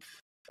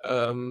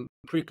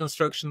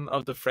pre-construction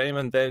of the frame,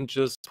 and then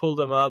just pull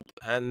them up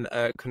and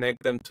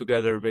connect them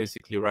together,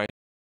 basically, right?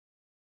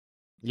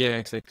 Yeah,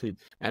 exactly.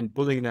 And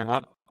pulling them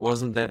up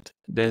wasn't that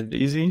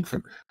easy.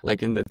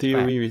 Like in the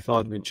theory, we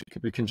thought we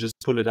can just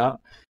pull it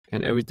up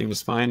and everything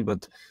was fine.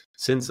 But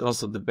since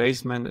also the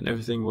basement and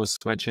everything was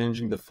quite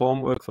changing, the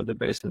formwork for the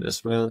basement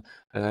as well,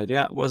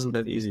 it wasn't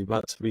that easy.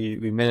 But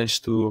we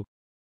managed to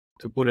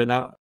pull it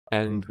up,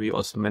 and we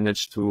also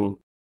managed to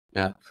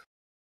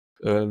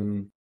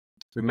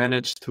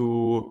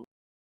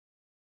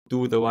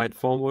do the right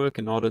formwork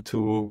in order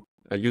to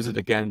use it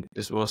again.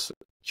 This was a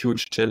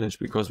huge challenge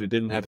because we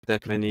didn't have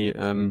that many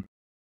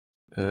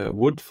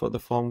wood for the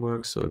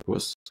formwork, so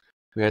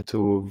we had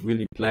to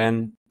really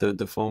plan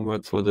the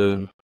formwork for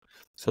the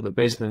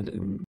basement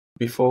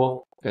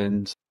before,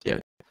 and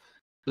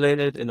plan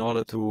it in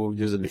order to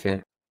use it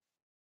again.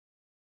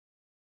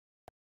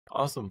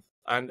 Awesome.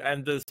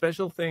 And the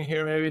special thing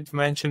here maybe to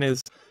mention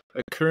is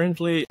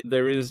currently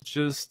there is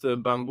just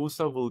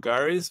Bambusa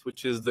vulgaris,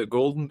 which is the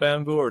golden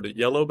bamboo or the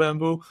yellow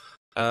bamboo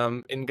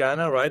in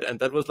Ghana, right? And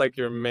that was like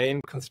your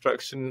main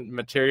construction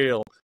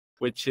material,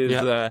 which is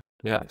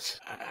Yes.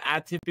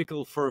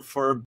 atypical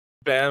for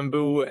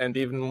bamboo and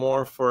even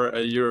more for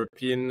a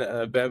European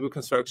bamboo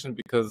construction,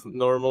 because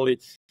normally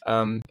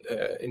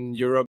in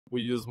Europe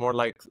we use more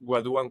like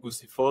Guadua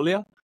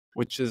angustifolia,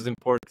 which is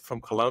imported from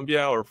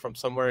Colombia or from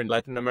somewhere in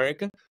Latin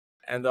America.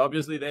 And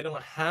obviously they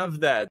don't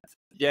have that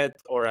yet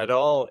or at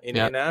all in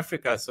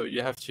Africa. So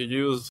you have to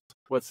use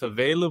what's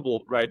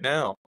available right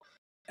now.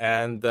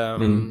 And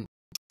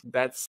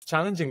that's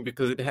challenging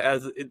because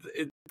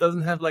it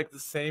doesn't have like the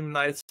same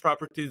nice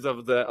properties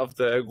of the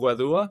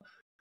Guadua,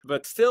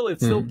 but still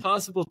it's still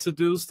possible to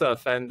do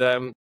stuff. And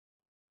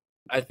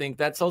I think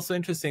that's also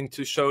interesting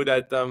to show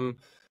that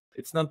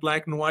it's not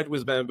black and white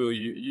with bamboo.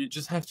 You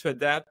just have to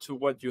adapt to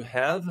what you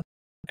have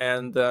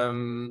and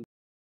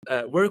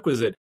work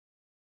with it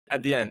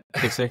at the end.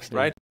 Exactly.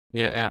 Right?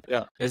 Yeah.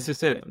 As you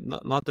said,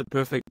 not the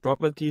perfect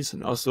properties,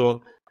 and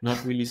also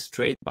not really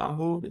straight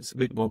bamboo. It's a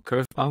bit more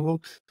curved bamboo.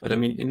 But I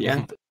mean, in the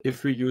end,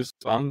 if we use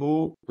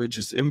bamboo, which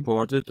is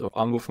imported, or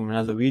bamboo from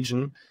another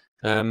region,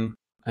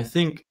 I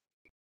think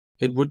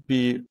it would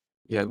be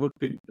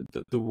the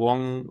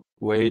wrong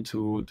way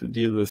to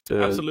deal with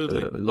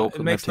the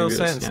local it makes materials.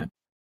 No sense.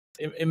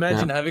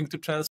 Imagine having to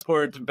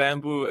transport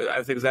bamboo,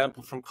 as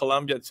example, from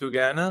Colombia to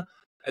Ghana,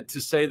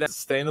 to say that's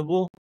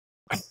sustainable.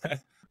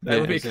 That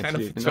would be kind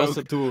of a and joke.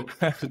 also to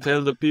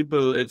tell the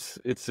people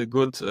it's a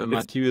good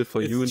material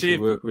for you cheap.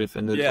 to work with,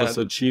 and it's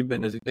also cheap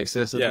and it's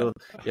accessible.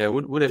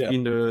 Would have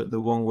been the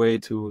wrong way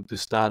to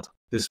start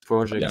this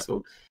project.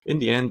 So in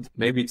the end,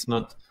 maybe it's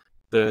not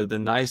the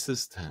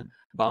nicest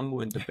bamboo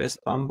and the best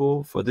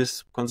bamboo for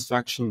this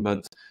construction,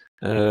 but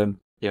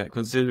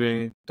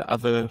considering the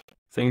other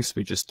things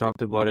we just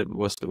talked about, it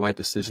was the right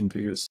decision to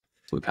use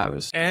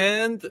vulgaris.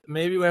 And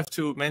maybe we have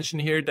to mention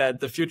here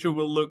that the future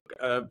will look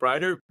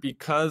brighter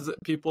because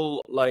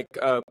people like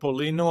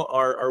Paulino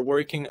are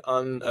working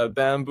on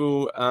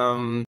bamboo,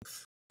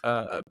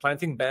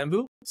 planting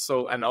bamboo.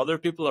 So, and other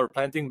people are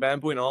planting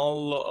bamboo in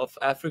all of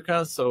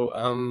Africa. So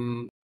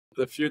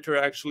the future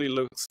actually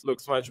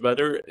looks much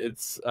better.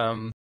 It's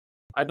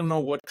I don't know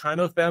what kind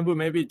of bamboo,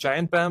 maybe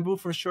giant bamboo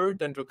for sure,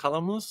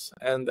 Dendrocalamus,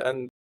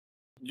 and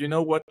you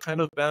know what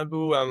kind of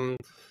bamboo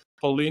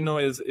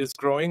Paulino is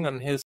growing on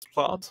his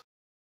plot?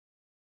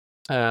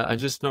 I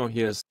just know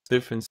he has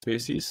different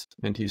species,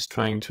 and he's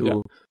trying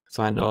to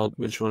find out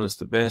which one is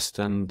the best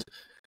and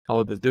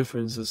how the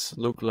differences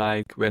look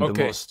like, where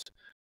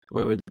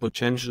the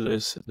potential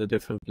is, the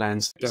different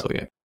plants. So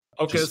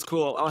okay, that's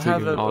cool. I'll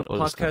have a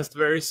podcast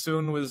very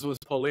soon with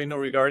Paulino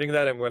regarding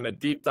that. I'm going to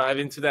deep dive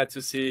into that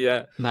to see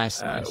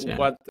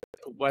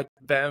what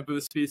bamboo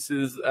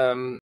species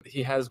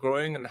he has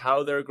growing and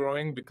how they're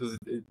growing, because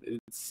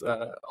it's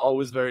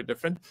always very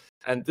different.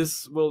 And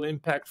this will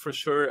impact for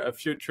sure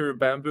future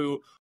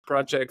bamboo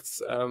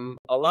projects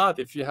a lot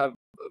if you have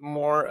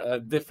more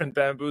different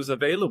bamboos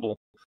available,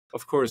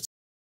 of course.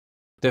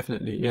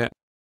 Definitely, yeah.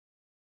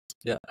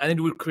 Yeah, and it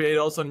would create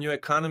also new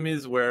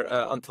economies where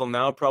until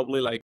now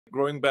probably like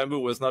growing bamboo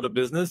was not a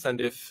business,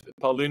 and if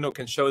Paulino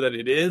can show that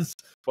it is,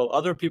 well,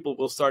 other people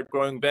will start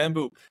growing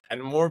bamboo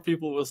and more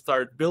people will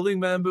start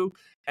building bamboo,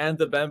 and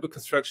the bamboo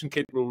construction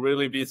kit will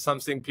really be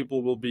something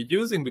people will be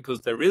using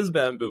because there is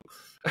bamboo.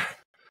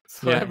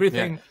 So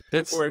everything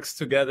works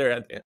together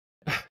at the end.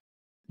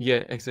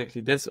 Yeah,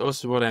 exactly. That's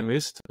also what I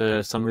missed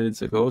some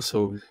minutes ago.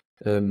 So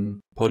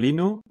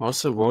Paulino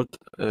also wrote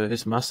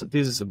his master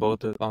thesis about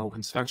the bamboo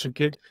construction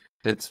kit.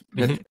 That's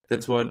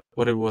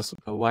what it was,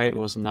 why it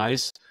was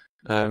nice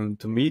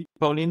to meet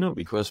Paulino,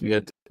 because we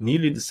had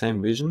nearly the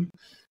same vision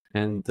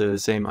and the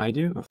same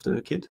idea of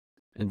the kit.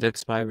 And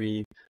that's why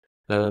we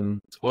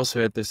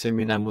also had the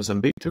seminar in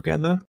Mozambique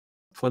together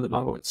for the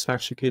bamboo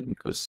construction kit,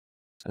 because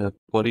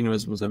Paulino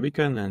is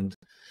Mozambican, and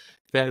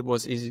there it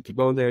was easy to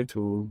go there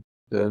to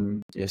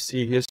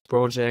see his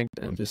project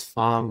and his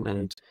farm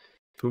and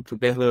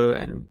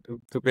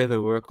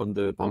together work on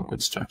the bamboo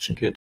construction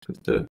kit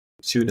with the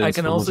students. I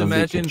can also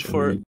imagine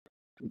for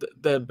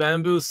the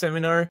bamboo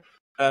seminar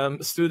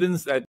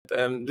students that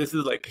this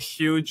is like a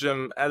huge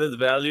added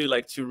value,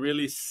 like to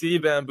really see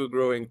bamboo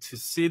growing, to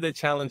see the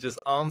challenges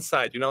on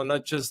site,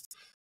 not just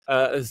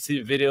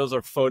see videos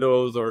or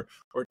photos or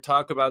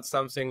talk about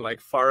something like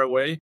far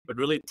away, but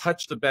really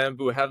touch the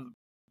bamboo, have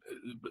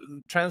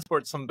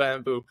transport some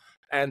bamboo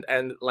and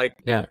like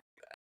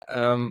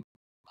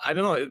I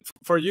don't know,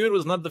 for you it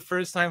was not the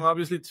first time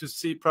obviously to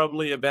see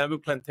probably a bamboo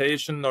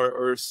plantation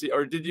or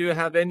did you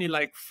have any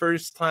like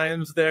first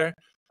times there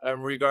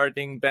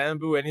regarding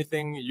bamboo,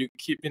 anything you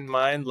keep in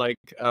mind, like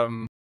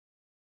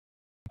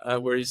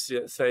where you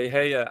say,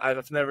 hey,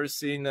 I've never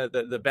seen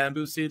the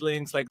bamboo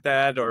seedlings like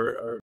that,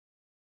 or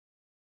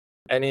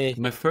any?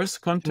 My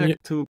first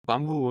contact to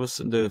bamboo was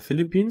in the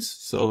Philippines,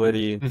 so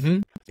already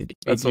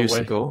 8 years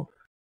ago.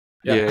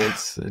 Yeah,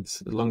 it's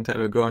a long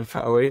time ago and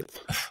far away.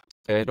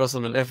 It was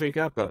in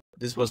Africa, but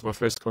this was my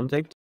first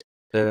contact.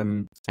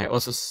 I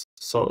also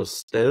saw a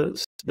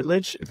stealth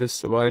village, if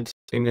it's the right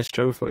English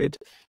term for it,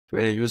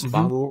 where they use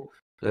bamboo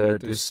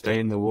to stay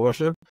in the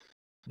water.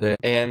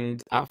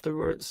 And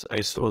afterwards,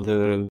 I saw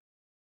the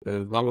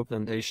bamboo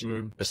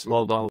plantation, a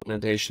small bamboo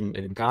plantation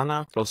in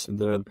Ghana, close to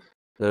the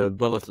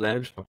Belt of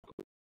Land,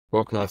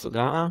 Rocklife of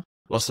Ghana.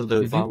 Also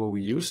the bamboo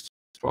we used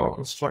for our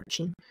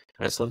construction.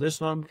 I saw this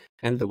one,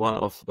 and the one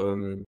of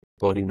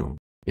Bodino.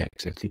 Yeah,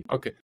 exactly.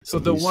 Okay, so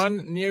the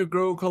one near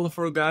Grow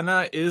Colorful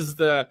Ghana is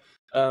the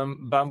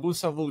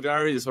Bambusa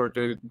vulgaris, or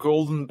the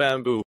golden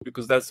bamboo,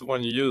 because that's the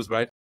one you use,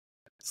 right?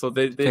 So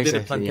they did a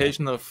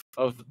plantation of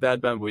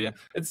that bamboo. Yeah,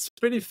 it's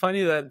pretty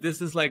funny that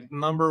this is like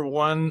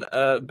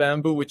 #1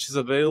 bamboo which is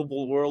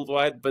available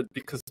worldwide, but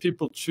because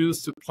people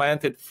choose to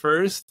plant it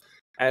first,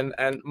 and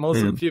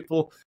most of the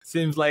people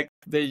seems like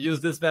they use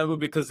this bamboo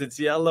because it's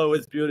yellow,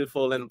 it's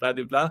beautiful, and blah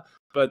blah blah.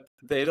 But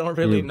they don't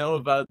really know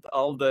about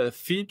all the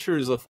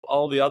features of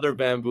all the other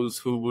bamboos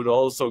who would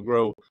also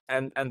grow,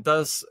 and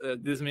thus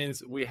this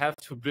means we have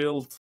to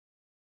build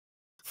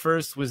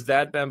first with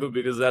that bamboo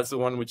because that's the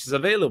one which is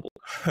available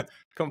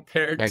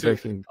compared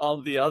to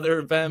all the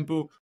other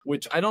bamboo,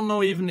 which I don't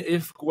know even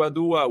if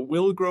guadua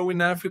will grow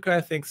in Africa. I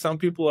think some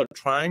people are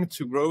trying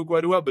to grow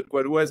guadua, but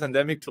guadua is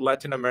endemic to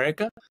Latin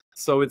America,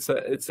 so it's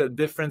a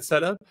different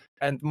setup.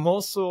 And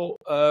also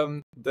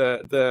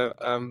the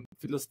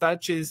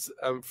Philostachys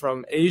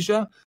from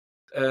Asia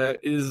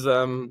is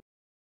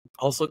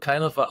also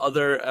kind of a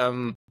other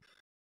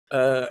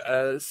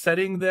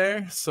setting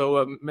there,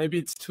 so maybe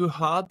it's too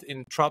hot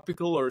in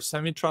tropical or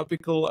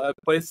semi-tropical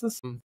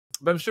places.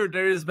 But I'm sure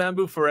there is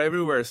bamboo for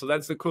everywhere, so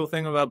that's the cool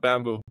thing about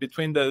bamboo.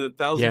 Between the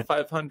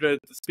 1,500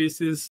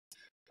 species,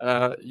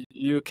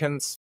 you can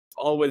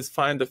always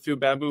find a few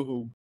bamboo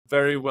who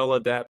very well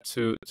adapt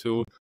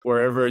to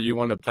wherever you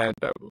want to plant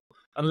bamboo.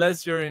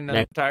 Unless you're in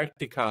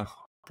Antarctica,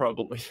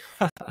 probably.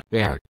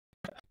 Yeah,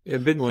 a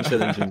bit more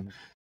challenging.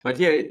 But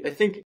yeah, I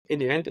think in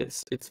the end,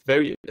 it's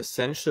very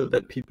essential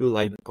that people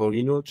like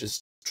Paulino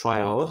just try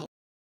out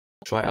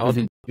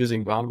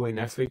using bamboo in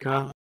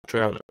Africa,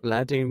 try out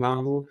planting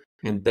bamboo,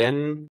 and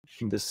then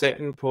the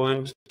second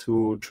point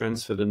to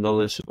transfer the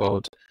knowledge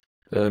about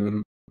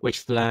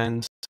which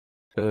plants,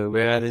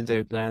 where did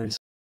they plant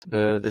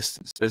the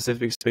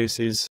specific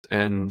species,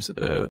 and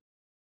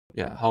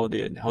how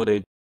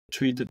they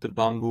treated the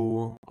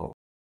bamboo,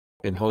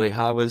 and how they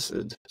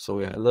harvested. So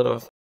yeah, a lot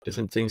of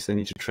different things they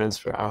need to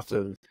transfer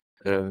after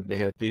they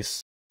have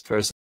these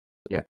first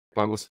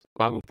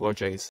bamboo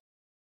projects.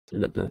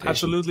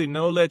 Absolutely,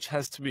 knowledge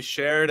has to be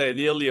shared,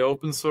 ideally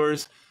open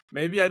source.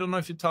 Maybe, I don't know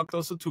if you talked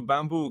also to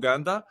Bamboo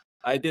Uganda.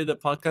 I did a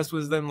podcast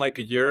with them like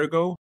a year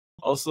ago.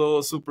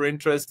 Also super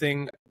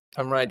interesting.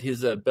 I'm right,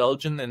 he's a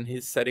Belgian and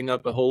he's setting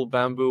up a whole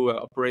bamboo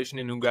operation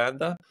in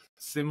Uganda.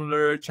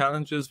 Similar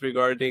challenges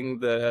regarding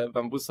the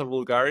Bambusa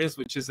vulgaris,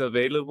 which is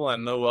available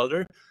and no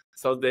other.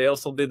 So they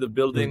also did the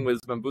building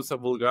with Bambusa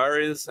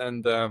vulgaris,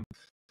 and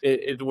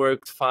it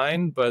worked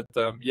fine, but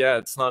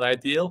it's not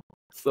ideal.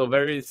 So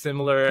very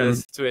similar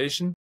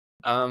situation.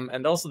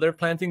 And also they're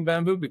planting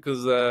bamboo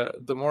because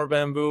the more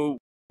bamboo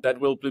that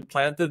will be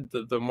planted,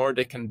 the more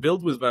they can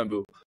build with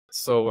bamboo.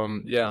 So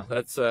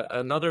that's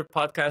another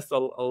podcast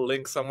I'll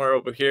link somewhere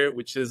over here,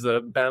 which is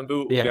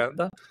Bamboo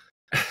Uganda.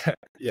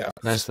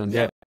 Nice one.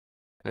 Yeah,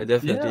 I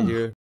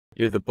definitely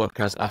hear the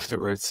podcast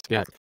afterwards.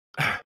 Yeah.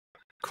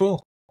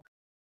 Cool.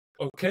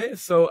 Okay,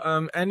 so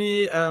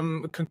any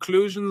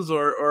conclusions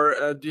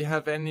or do you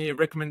have any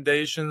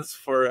recommendations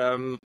for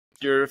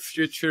your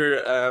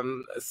future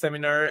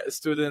seminar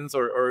students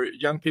or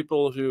young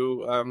people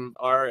who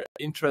are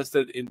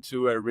interested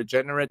into a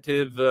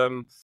regenerative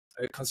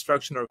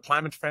construction or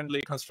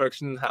climate-friendly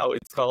construction, how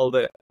it's called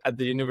at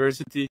the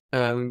university?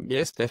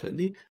 Yes,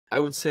 definitely. I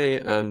would say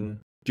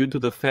due to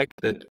the fact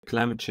that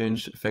climate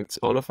change affects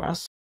all of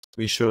us,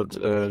 we should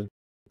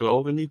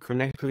globally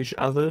connect with each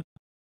other,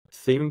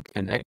 think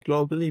and act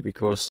globally,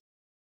 because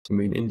I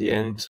mean, in the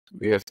end,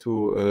 we have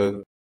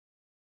to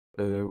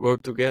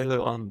work together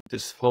on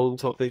this whole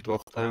topic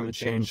of climate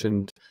change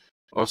and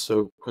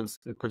also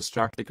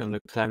constructing on a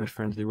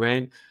climate-friendly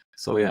way.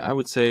 So yeah, I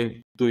would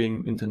say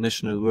doing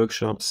international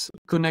workshops,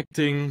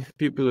 connecting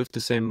people with the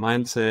same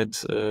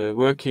mindset,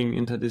 working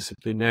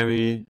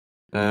interdisciplinary,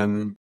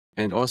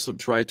 and also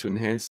try to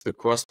enhance the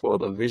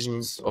cross-border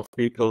visions of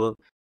people,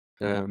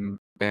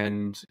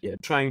 and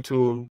trying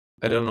to,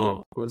 I don't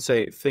know, I would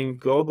say think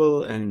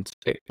global and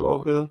act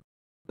global,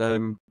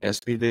 as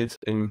we did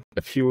in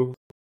a few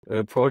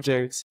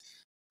projects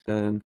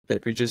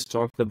that we just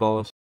talked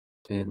about.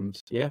 And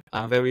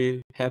I'm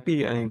very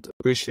happy and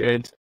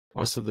appreciate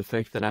also the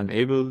fact that I'm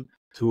able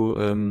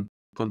to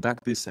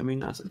conduct these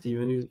seminars at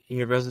the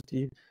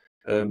university.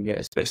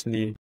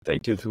 Especially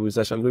thank you to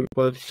Sasha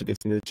Lümpert for giving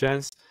me the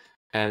chance.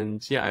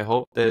 And I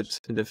hope that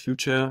in the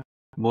future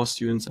more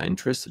students are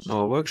interested in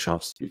our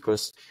workshops,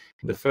 because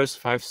in the first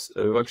 5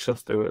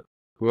 workshops there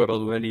were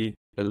already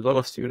a lot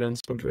of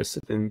students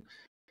interested in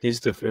these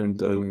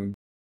different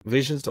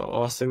visions of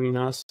our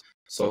seminars.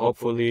 So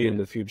hopefully in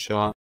the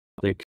future,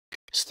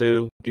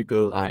 still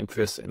people are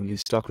interested in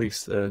these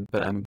topics,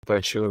 but I'm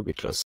quite sure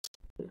because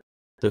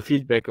the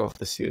feedback of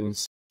the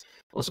students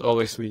was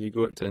always really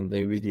good, and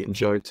they really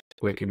enjoyed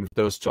working with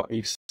those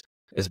topics,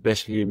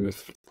 especially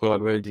with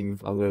collaborating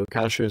with other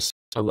cultures,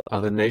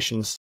 other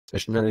nations,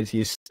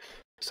 nationalities.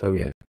 So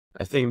yeah,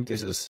 I think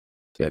this is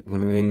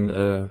one main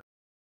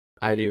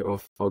idea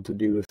of how to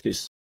deal with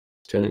these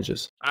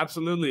challenges.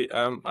 Absolutely.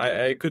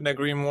 I couldn't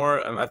agree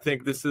more. I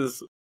think this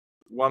is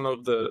one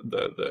of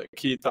the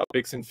key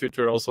topics in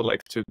future, also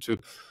like to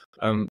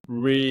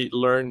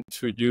relearn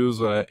to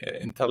use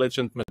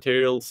intelligent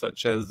materials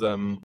such as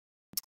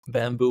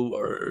bamboo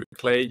or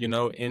clay,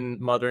 in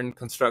modern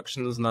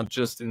constructions, not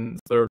just in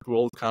third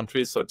world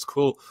countries. So it's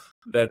cool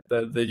that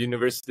the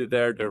university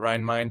there, the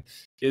Rhein-Main,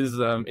 is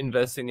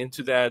investing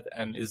into that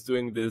and is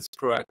doing this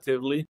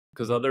proactively,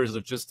 because others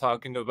are just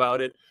talking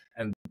about it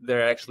and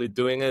they're actually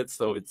doing it.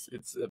 So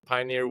it's a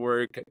pioneer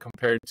work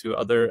compared to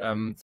other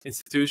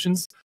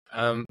institutions.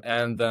 It's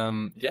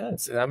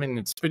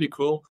pretty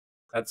cool.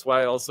 That's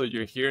why also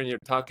you're here and you're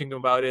talking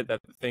about it at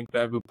the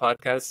ThinkBamboo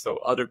podcast, so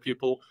other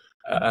people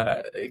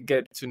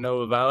get to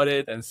know about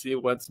it and see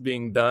what's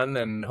being done,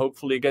 and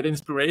hopefully get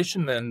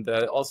inspiration and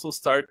also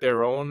start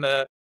their own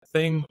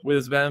thing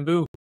with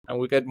bamboo, and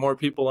we get more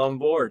people on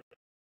board.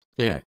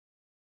 Yeah.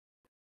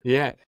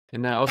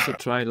 And I also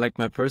try, like,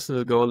 my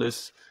personal goal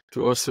is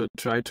to also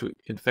try to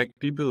infect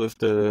people with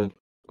the,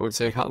 I would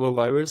say,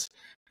 virus,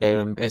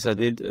 as I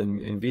did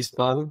in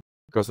Wiesbaden,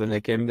 because when I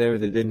came there,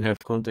 they didn't have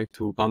contact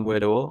to bamboo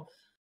at all.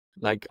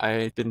 Like,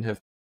 I didn't have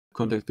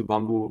contact to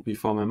bamboo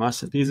before my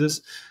master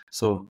thesis,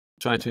 so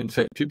try to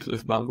infect people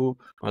with bamboo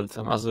or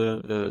some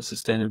other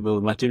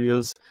sustainable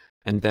materials,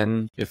 and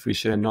then if we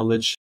share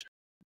knowledge,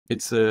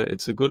 it's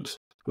a good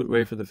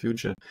way for the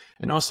future.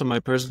 And also my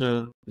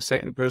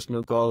second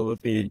personal goal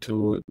would be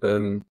to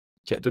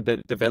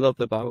develop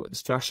the bamboo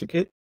structure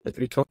kit that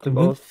we talked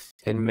about,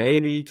 and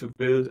maybe to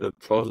build a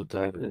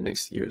prototype in the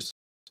next years.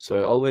 So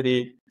I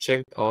already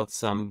checked out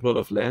some plot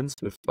of lands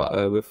with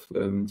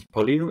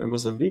Paulino in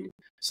Mozambique.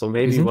 So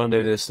maybe one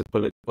day there's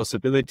the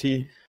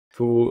possibility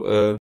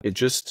to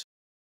just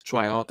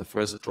try out the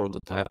first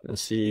prototype and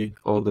see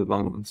how the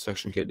bamboo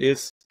construction kit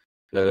is.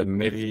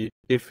 Maybe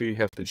if we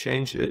have to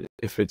change it,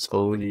 if it's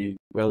already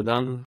well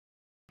done.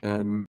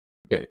 I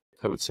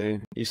would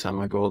say these are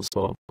my goals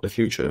for the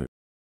future.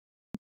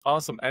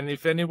 Awesome. And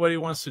if anybody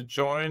wants to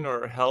join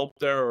or help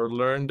there or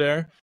learn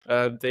there,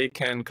 they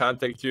can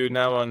contact you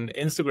now on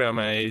Instagram.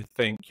 I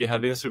think you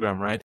have Instagram,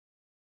 right?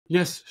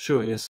 Yes,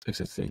 sure. Yes,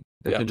 exactly.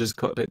 They can just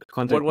contact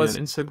me on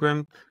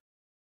Instagram.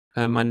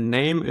 My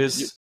name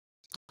is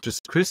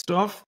just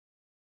Christoph,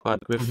 but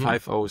with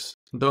 5 O's.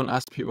 Don't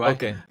ask me why.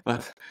 Okay.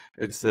 But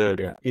it's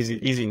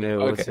easy name,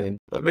 I would say.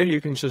 But maybe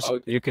you can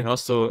you can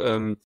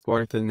also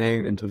write the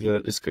name into the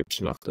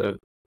description of the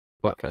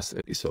podcast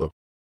episode.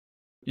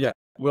 Yeah,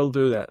 we'll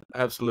do that.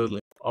 Absolutely.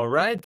 All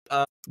right.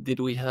 Did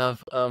we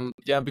have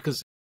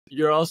because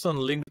you're also on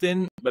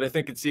LinkedIn, but I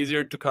think it's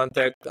easier to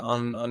contact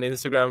on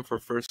Instagram for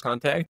first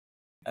contact.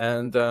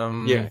 And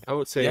I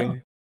would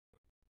say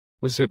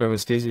Instagram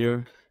is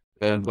easier.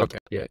 But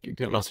you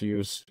can also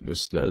use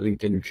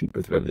LinkedIn if you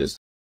prefer this.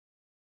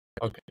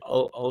 Okay,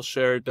 I'll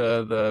share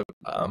the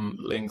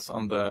links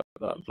on the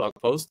blog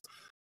post.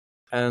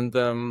 And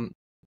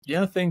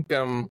I think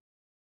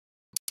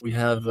we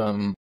have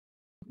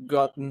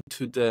gotten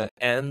to the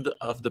end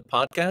of the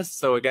podcast.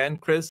 So again,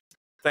 Chris,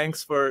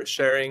 thanks for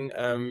sharing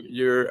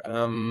your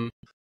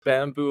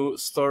bamboo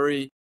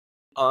story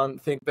on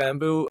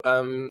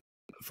ThinkBamboo.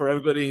 For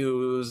everybody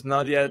who's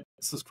not yet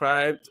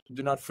subscribed,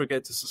 do not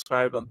forget to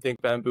subscribe on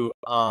ThinkBamboo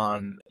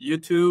on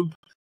YouTube,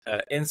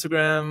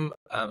 Instagram,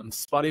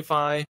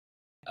 Spotify,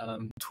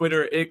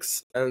 Twitter,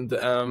 X, and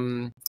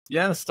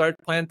start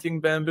planting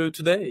bamboo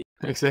today.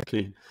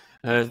 Exactly.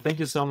 Thank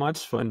you so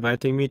much for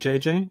inviting me,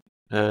 JJ.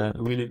 I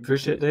really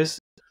appreciate this.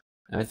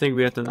 I think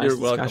we had a nice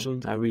discussion.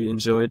 Welcome. I really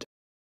enjoyed.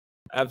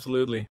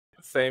 Absolutely.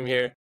 Same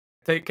here.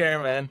 Take care,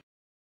 man.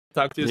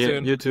 Talk to you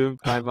soon. You too.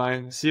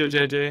 Bye-bye. See you,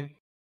 JJ.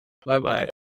 Bye-bye.